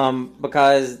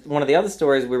 Because one of the other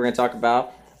stories we were going to talk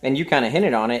about, and you kind of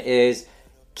hinted on it, is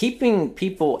keeping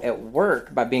people at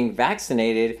work by being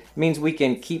vaccinated means we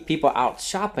can keep people out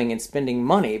shopping and spending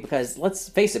money. Because let's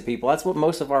face it, people, that's what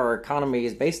most of our economy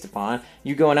is based upon.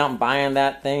 You going out and buying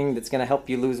that thing that's going to help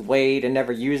you lose weight and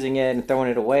never using it and throwing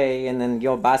it away, and then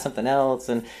you'll buy something else.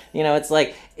 And it's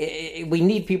like we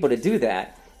need people to do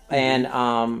that. And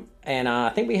I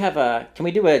think we have can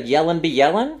we do a Yellen be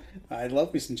Yellen? I'd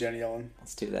love me some Janet Yellen.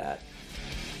 Let's do that.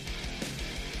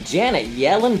 Janet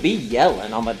Yellen be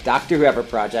Yellen on the Dr. Whoever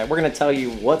Project. We're going to tell you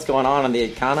what's going on in the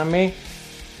economy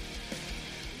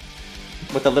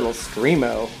with a little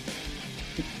screamo.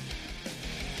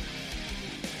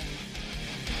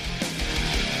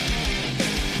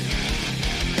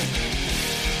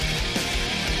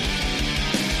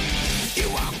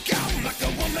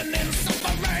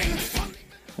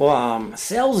 Well,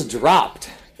 sales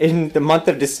dropped in the month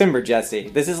of December, Jesse.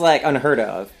 This is like unheard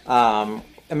of.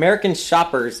 American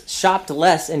shoppers shopped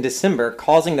less in December,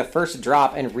 causing the first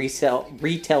drop in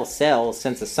retail sales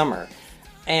since the summer.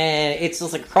 And it's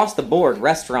just like across the board.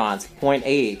 Restaurants,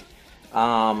 0.8.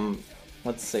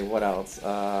 Let's see, what else?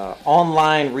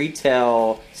 Online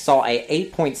retail saw a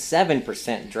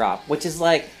 8.7% drop, which is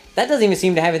like, that doesn't even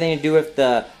seem to have anything to do with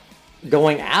the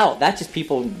going out. That's just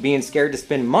people being scared to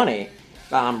spend money.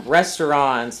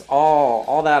 Restaurants,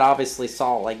 all that obviously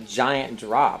saw like giant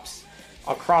drops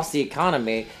across the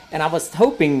economy, and I was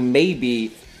hoping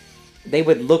maybe they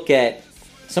would look at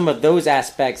some of those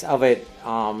aspects of it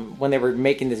when they were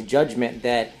making this judgment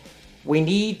that we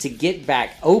need to get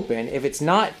back open, if it's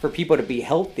not for people to be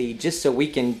healthy, just so we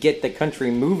can get the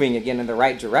country moving again in the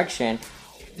right direction,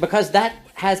 because that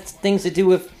has things to do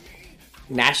with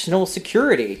national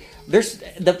security. There's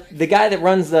the guy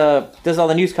that does all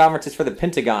the news conferences for the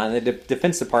Pentagon, the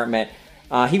Defense Department.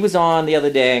 He was on the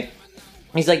other day.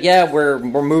 He's like, yeah, we're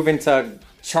moving to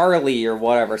Charlie or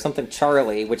whatever, something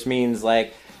Charlie, which means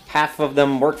like half of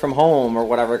them work from home or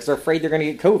whatever because they're afraid they're going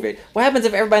to get COVID. What happens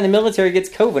if everybody in the military gets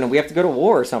COVID and we have to go to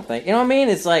war or something? You know what I mean?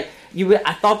 It's like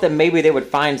I thought that maybe they would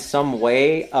find some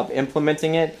way of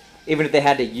implementing it, even if they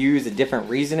had to use a different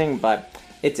reasoning, but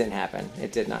it didn't happen.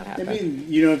 It did not happen. I mean,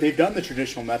 they've done the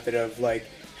traditional method of like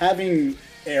having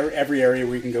every area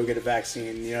where you can go get a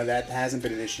vaccine. That hasn't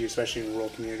been an issue, especially in rural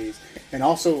communities. And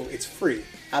also, it's free.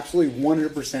 Absolutely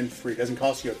 100% free. It doesn't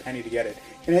cost you a penny to get it.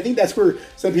 And I think that's where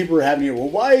some people are having well,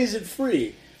 why is it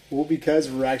free? Well, because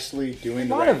we're actually doing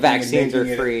the right thing. A lot of vaccines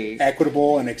are free.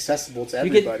 Equitable and accessible to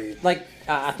everybody.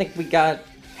 I think we got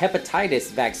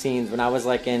hepatitis vaccines when I was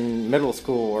like in middle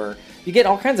school, or you get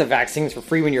all kinds of vaccines for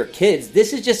free when you're kids.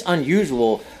 This is just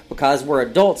unusual because we're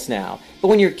adults now. But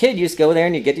when you're a kid, you just go there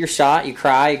and you get your shot, you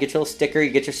cry, you get your little sticker,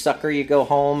 you get your sucker, you go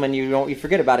home, and you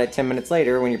forget about it 10 minutes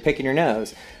later when you're picking your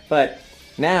nose. But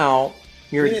now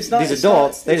these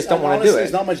adults, they just don't want to do it.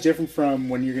 It's not much different from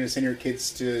when you're going to send your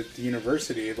kids to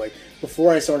university. Like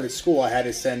before I started school, I had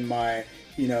to send my,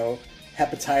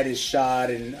 hepatitis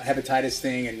shot and hepatitis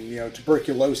thing and,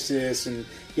 tuberculosis, and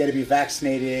you had to be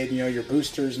vaccinated, your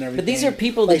boosters and everything. But these are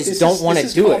people that just don't want to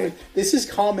do it. This is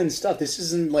common stuff. This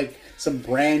isn't like some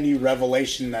brand new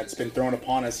revelation that's been thrown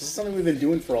upon us. This is something we've been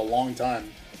doing for a long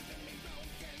time.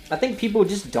 I think people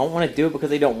just don't want to do it because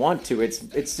they don't want to.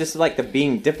 It's just like the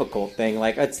being difficult thing.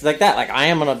 Like it's like that. Like I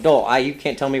am an adult. You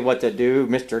can't tell me what to do,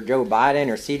 Mr. Joe Biden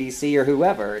or CDC or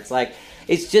whoever. It's like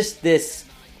it's just there's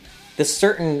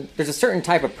a certain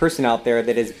type of person out there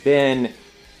that has been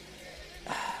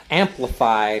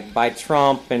amplified by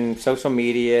Trump and social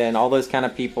media and all those kind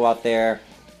of people out there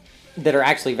that are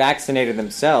actually vaccinated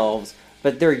themselves,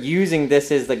 but they're using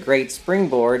this as the great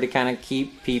springboard to kind of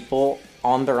keep people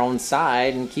on their own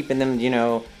side and keeping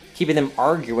them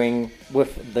arguing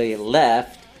with the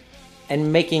left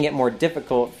and making it more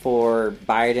difficult for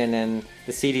Biden and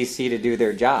the CDC to do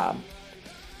their job.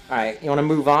 All right, you want to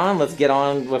move on? Let's get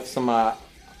on with some of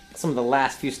the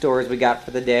last few stories we got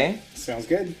for the day. Sounds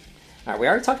good. All right, we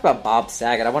already talked about Bob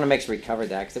Saget. I want to make sure we covered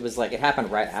that because it was like it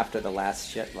happened right after the last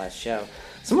show.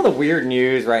 Some of the weird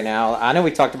news right now. I know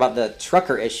we talked about the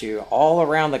trucker issue all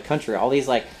around the country. All these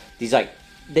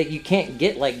that you can't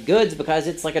get like goods because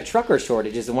it's like a trucker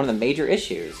shortage is one of the major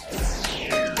issues.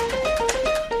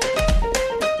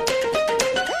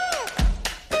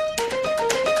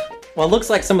 Well, it looks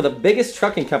like some of the biggest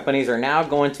trucking companies are now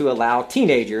going to allow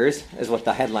teenagers, is what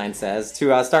the headline says,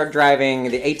 to start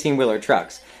driving the 18-wheeler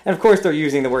trucks. And of course, they're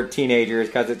using the word teenagers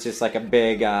because it's just like a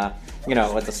big,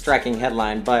 it's a striking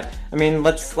headline. But I mean,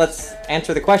 let's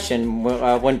answer the question.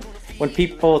 When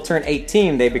people turn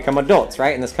 18, they become adults,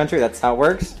 right? In this country, that's how it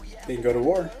works. They can go to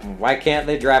war. Why can't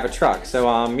they drive a truck? So,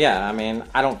 I mean,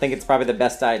 I don't think it's probably the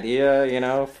best idea,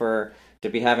 to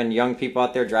be having young people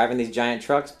out there driving these giant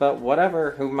trucks. But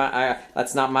whatever.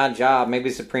 That's not my job. Maybe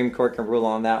the Supreme Court can rule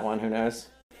on that one. Who knows?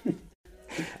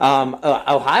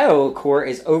 Ohio court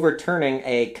is overturning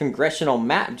a congressional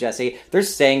map, Jesse. They're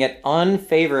saying it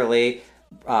unfavorably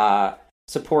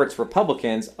supports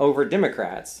Republicans over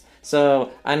Democrats.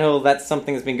 So I know that's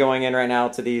something that's been going in right now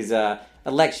to these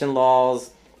election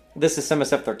laws. This is some of the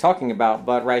stuff they're talking about,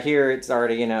 but right here it's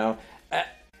already,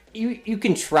 you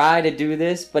can try to do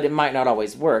this, but it might not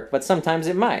always work, but sometimes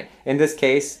it might. In this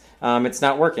case, it's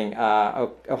not working.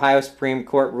 Ohio Supreme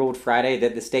Court ruled Friday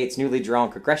that the state's newly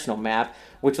drawn congressional map,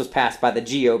 which was passed by the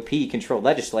GOP-controlled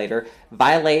legislature,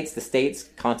 violates the state's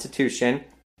constitution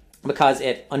because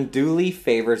it unduly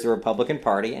favors the Republican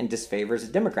Party and disfavors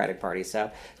the Democratic Party. So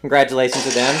congratulations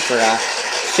to them for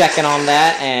checking on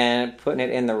that and putting it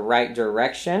in the right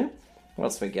direction. What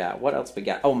else we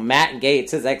got? Oh, Matt Gaetz,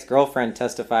 his ex-girlfriend,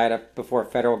 testified before a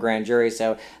federal grand jury,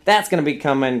 so that's going to be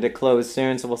coming to close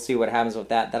soon, so we'll see what happens with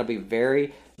that. That'll be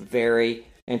very, very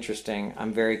interesting.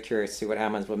 I'm very curious to see what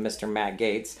happens with Mr. Matt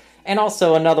Gaetz. And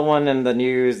also another one in the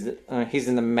news, he's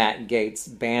in the Matt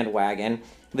Gaetz bandwagon.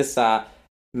 This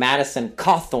Madison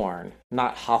Cawthorn,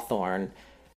 not Hawthorne,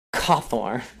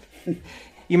 Cawthorn.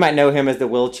 You might know him as the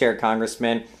wheelchair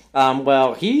congressman.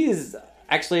 He's...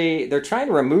 Actually, they're trying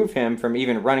to remove him from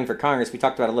even running for Congress. We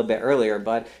talked about it a little bit earlier,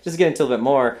 but just to get into a little bit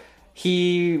more,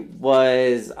 he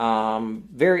was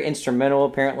very instrumental,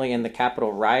 apparently, in the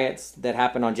Capitol riots that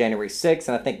happened on January 6th,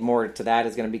 and I think more to that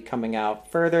is going to be coming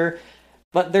out further.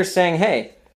 But they're saying,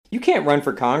 hey, you can't run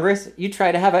for Congress. You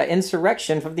try to have an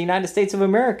insurrection from the United States of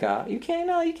America. You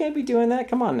can't be doing that.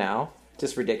 Come on now.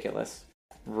 Just ridiculous.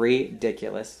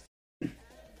 Ridiculous.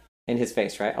 In his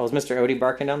face, right? Oh, is Mr. Odie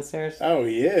barking downstairs? Oh,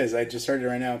 he is. I just heard it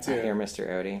right now, too. I hear Mr.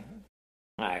 Odie.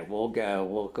 All right, we'll go.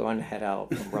 We'll go and head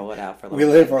out and roll it out for a little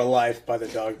We live our life by the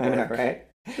dog I know, park. right?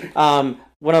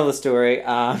 One other story.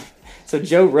 So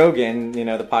Joe Rogan, the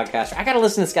podcaster, I got to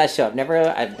listen to this guy's show.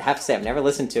 I have to say, I've never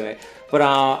listened to it. But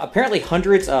apparently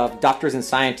hundreds of doctors and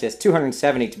scientists,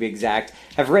 270 to be exact,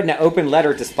 have written an open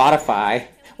letter to Spotify.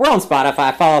 We're on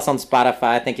Spotify. Follow us on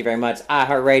Spotify. Thank you very much.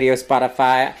 iHeartRadio,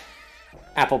 Spotify,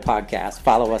 Apple Podcasts.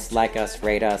 Follow us, like us,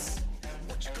 rate us.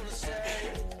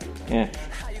 Yeah.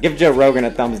 Give Joe Rogan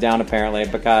a thumbs down, apparently,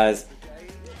 because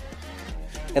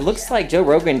it looks like Joe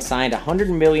Rogan signed a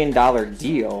 $100 million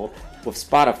deal with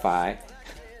Spotify,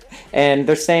 and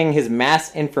they're saying his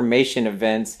mass information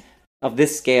events of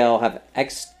this scale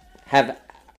have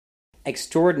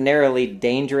extraordinarily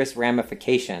dangerous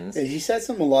ramifications. Yeah, he said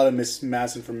a lot of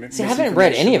mass information. See, I haven't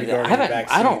read any of that.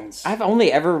 I've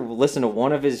only ever listened to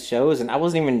one of his shows, and I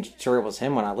wasn't even sure it was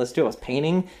him when I listened to it. I was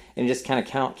painting, and it just kind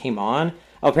of came on.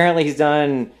 Apparently, he's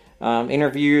done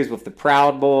interviews with the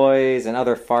Proud Boys and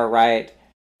other far-right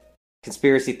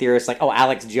conspiracy theorists like,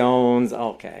 Alex Jones.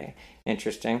 Okay,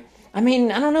 interesting. I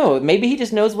mean, I don't know. Maybe he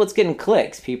just knows what's getting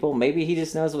clicks, people. Maybe he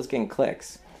just knows what's getting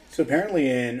clicks. So apparently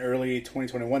in early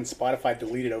 2021, Spotify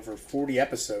deleted over 40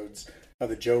 episodes of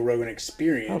the Joe Rogan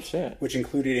Experience, which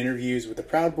included interviews with the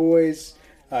Proud Boys,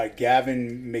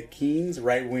 Gavin McKean's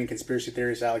right-wing conspiracy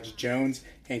theorist Alex Jones,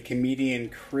 and comedian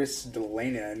Chris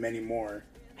D'Elia, and many more.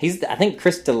 I think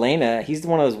Chris D'Elia, he's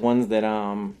one of those ones that,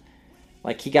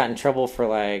 he got in trouble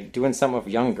for, doing something with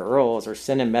young girls or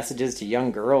sending messages to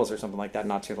young girls or something like that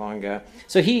not too long ago.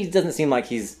 So he doesn't seem like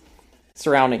he's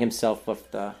surrounding himself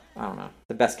with the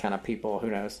best kind of people.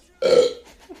 Who knows?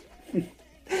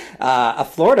 A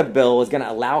Florida bill is going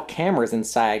to allow cameras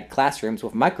inside classrooms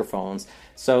with microphones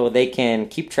so they can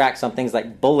keep tracks on things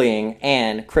like bullying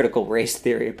and critical race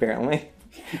theory, apparently.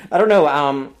 I don't know.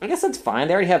 I guess that's fine.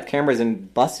 They already have cameras in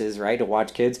buses, right, to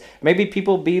watch kids. Maybe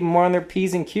people be more on their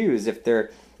P's and Q's if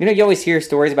they're... you always hear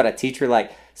stories about a teacher,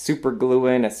 super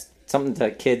gluing something to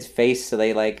a kid's face so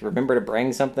they, remember to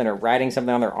bring something or writing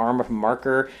something on their arm with a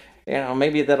marker.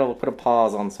 Maybe that'll put a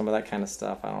pause on some of that kind of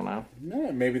stuff. I don't know.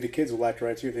 Yeah, maybe the kids will act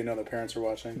right, too, if they know their parents are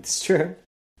watching. It's true.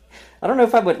 I don't know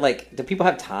if I would, do people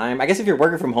have time? I guess if you're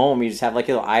working from home, you just have, a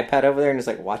little iPad over there and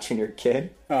just, watching your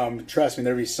kid. Trust me,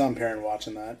 there'll be some parent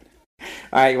watching that. All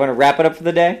right, you want to wrap it up for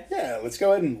the day? Yeah, let's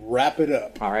go ahead and wrap it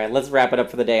up. All right, let's wrap it up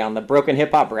for the day. On the Broken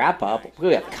Hip Hop Wrap-Up,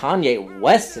 we have Kanye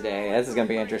West today. This is going to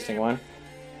be an interesting one.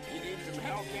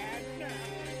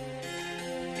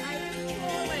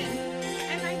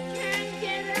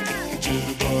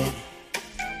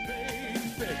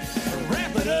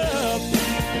 Wrap it up.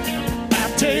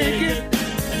 I tell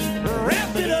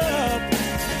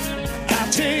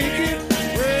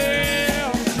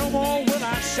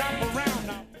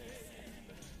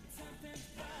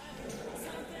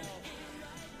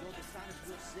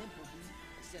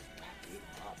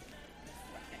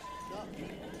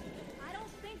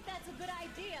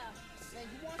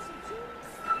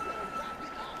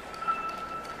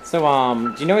So,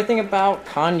 do you know anything about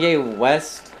Kanye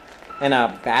West and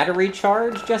a battery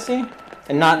charge, Jesse?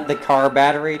 And not the car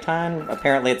battery time?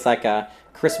 Apparently it's like a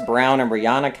Chris Brown and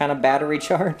Rihanna kind of battery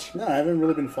charge. No, I haven't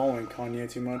really been following Kanye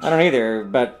too much. I don't either,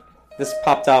 but this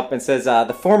popped up and says,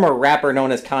 the former rapper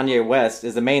known as Kanye West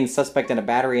is the main suspect in a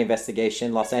battery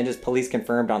investigation, Los Angeles police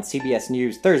confirmed on CBS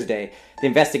News Thursday. The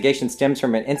investigation stems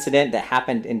from an incident that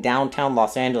happened in downtown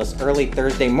Los Angeles early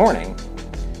Thursday morning.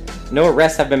 No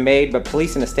arrests have been made, but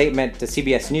police in a statement to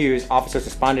CBS News, officers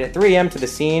responded at 3 a.m. to the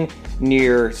scene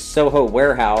near Soho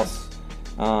Warehouse,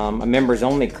 a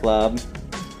members-only club.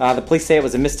 The police say it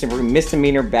was a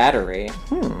misdemeanor battery.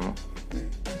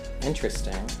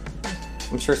 Interesting.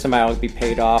 I'm sure somebody will be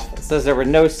paid off. It says there were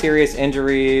no serious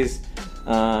injuries.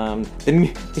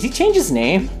 Did he change his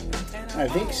name? I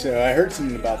think so. I heard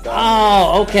something about that.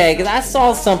 Oh, okay. Because I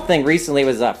saw something recently. It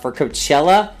was for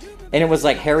Coachella. And it was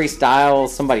like Harry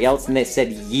Styles, somebody else, and they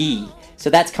said Yee. So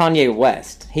that's Kanye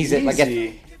West. He's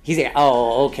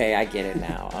oh, okay, I get it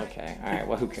now. Okay, all right,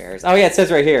 well, who cares? Oh, yeah, it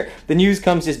says right here. The news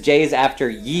comes just days after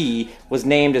Yee was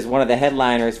named as one of the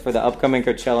headliners for the upcoming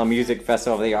Coachella Music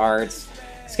Festival of the Arts,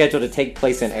 scheduled to take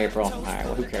place in April. All right,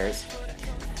 well, who cares?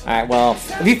 All right, well,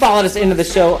 if you followed us into the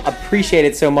show, appreciate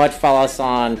it so much. Follow us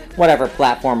on whatever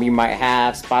platform you might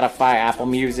have, Spotify, Apple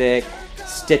Music,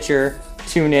 Stitcher,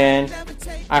 TuneIn,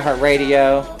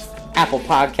 iHeartRadio, Apple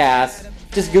Podcasts.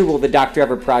 Just Google the Dr.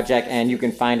 Ever Project and you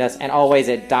can find us. And always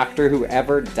at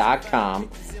drwhoever.com.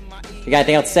 You got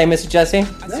anything else to say, Mr. Jesse?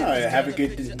 No, have a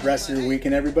good rest of your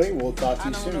weekend, everybody. We'll talk to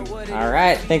you soon. All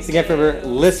right. Thanks again for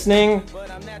listening.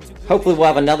 Hopefully we'll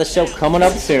have another show coming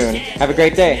up soon. Have a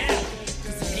great day.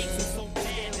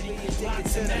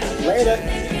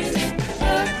 Later.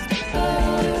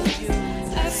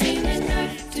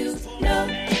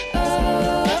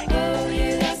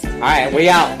 All right, we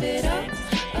out.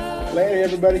 Later,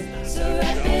 everybody.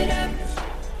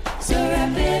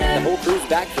 The whole crew's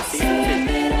back for season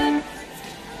 2.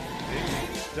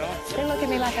 They look at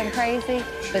me like I'm crazy,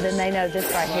 but then they know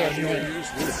this right here is me.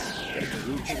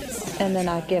 And then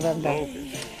I give them the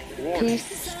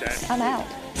peace. I'm out.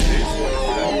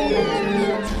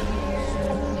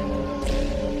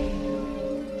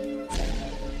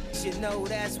 You know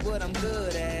that's what I'm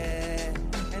good at.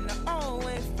 And I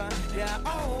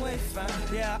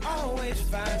always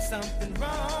find something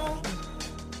wrong.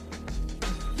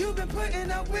 You've been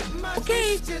putting up with my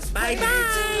just bye.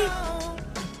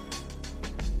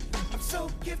 I'm so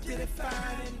gifted at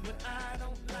finding what I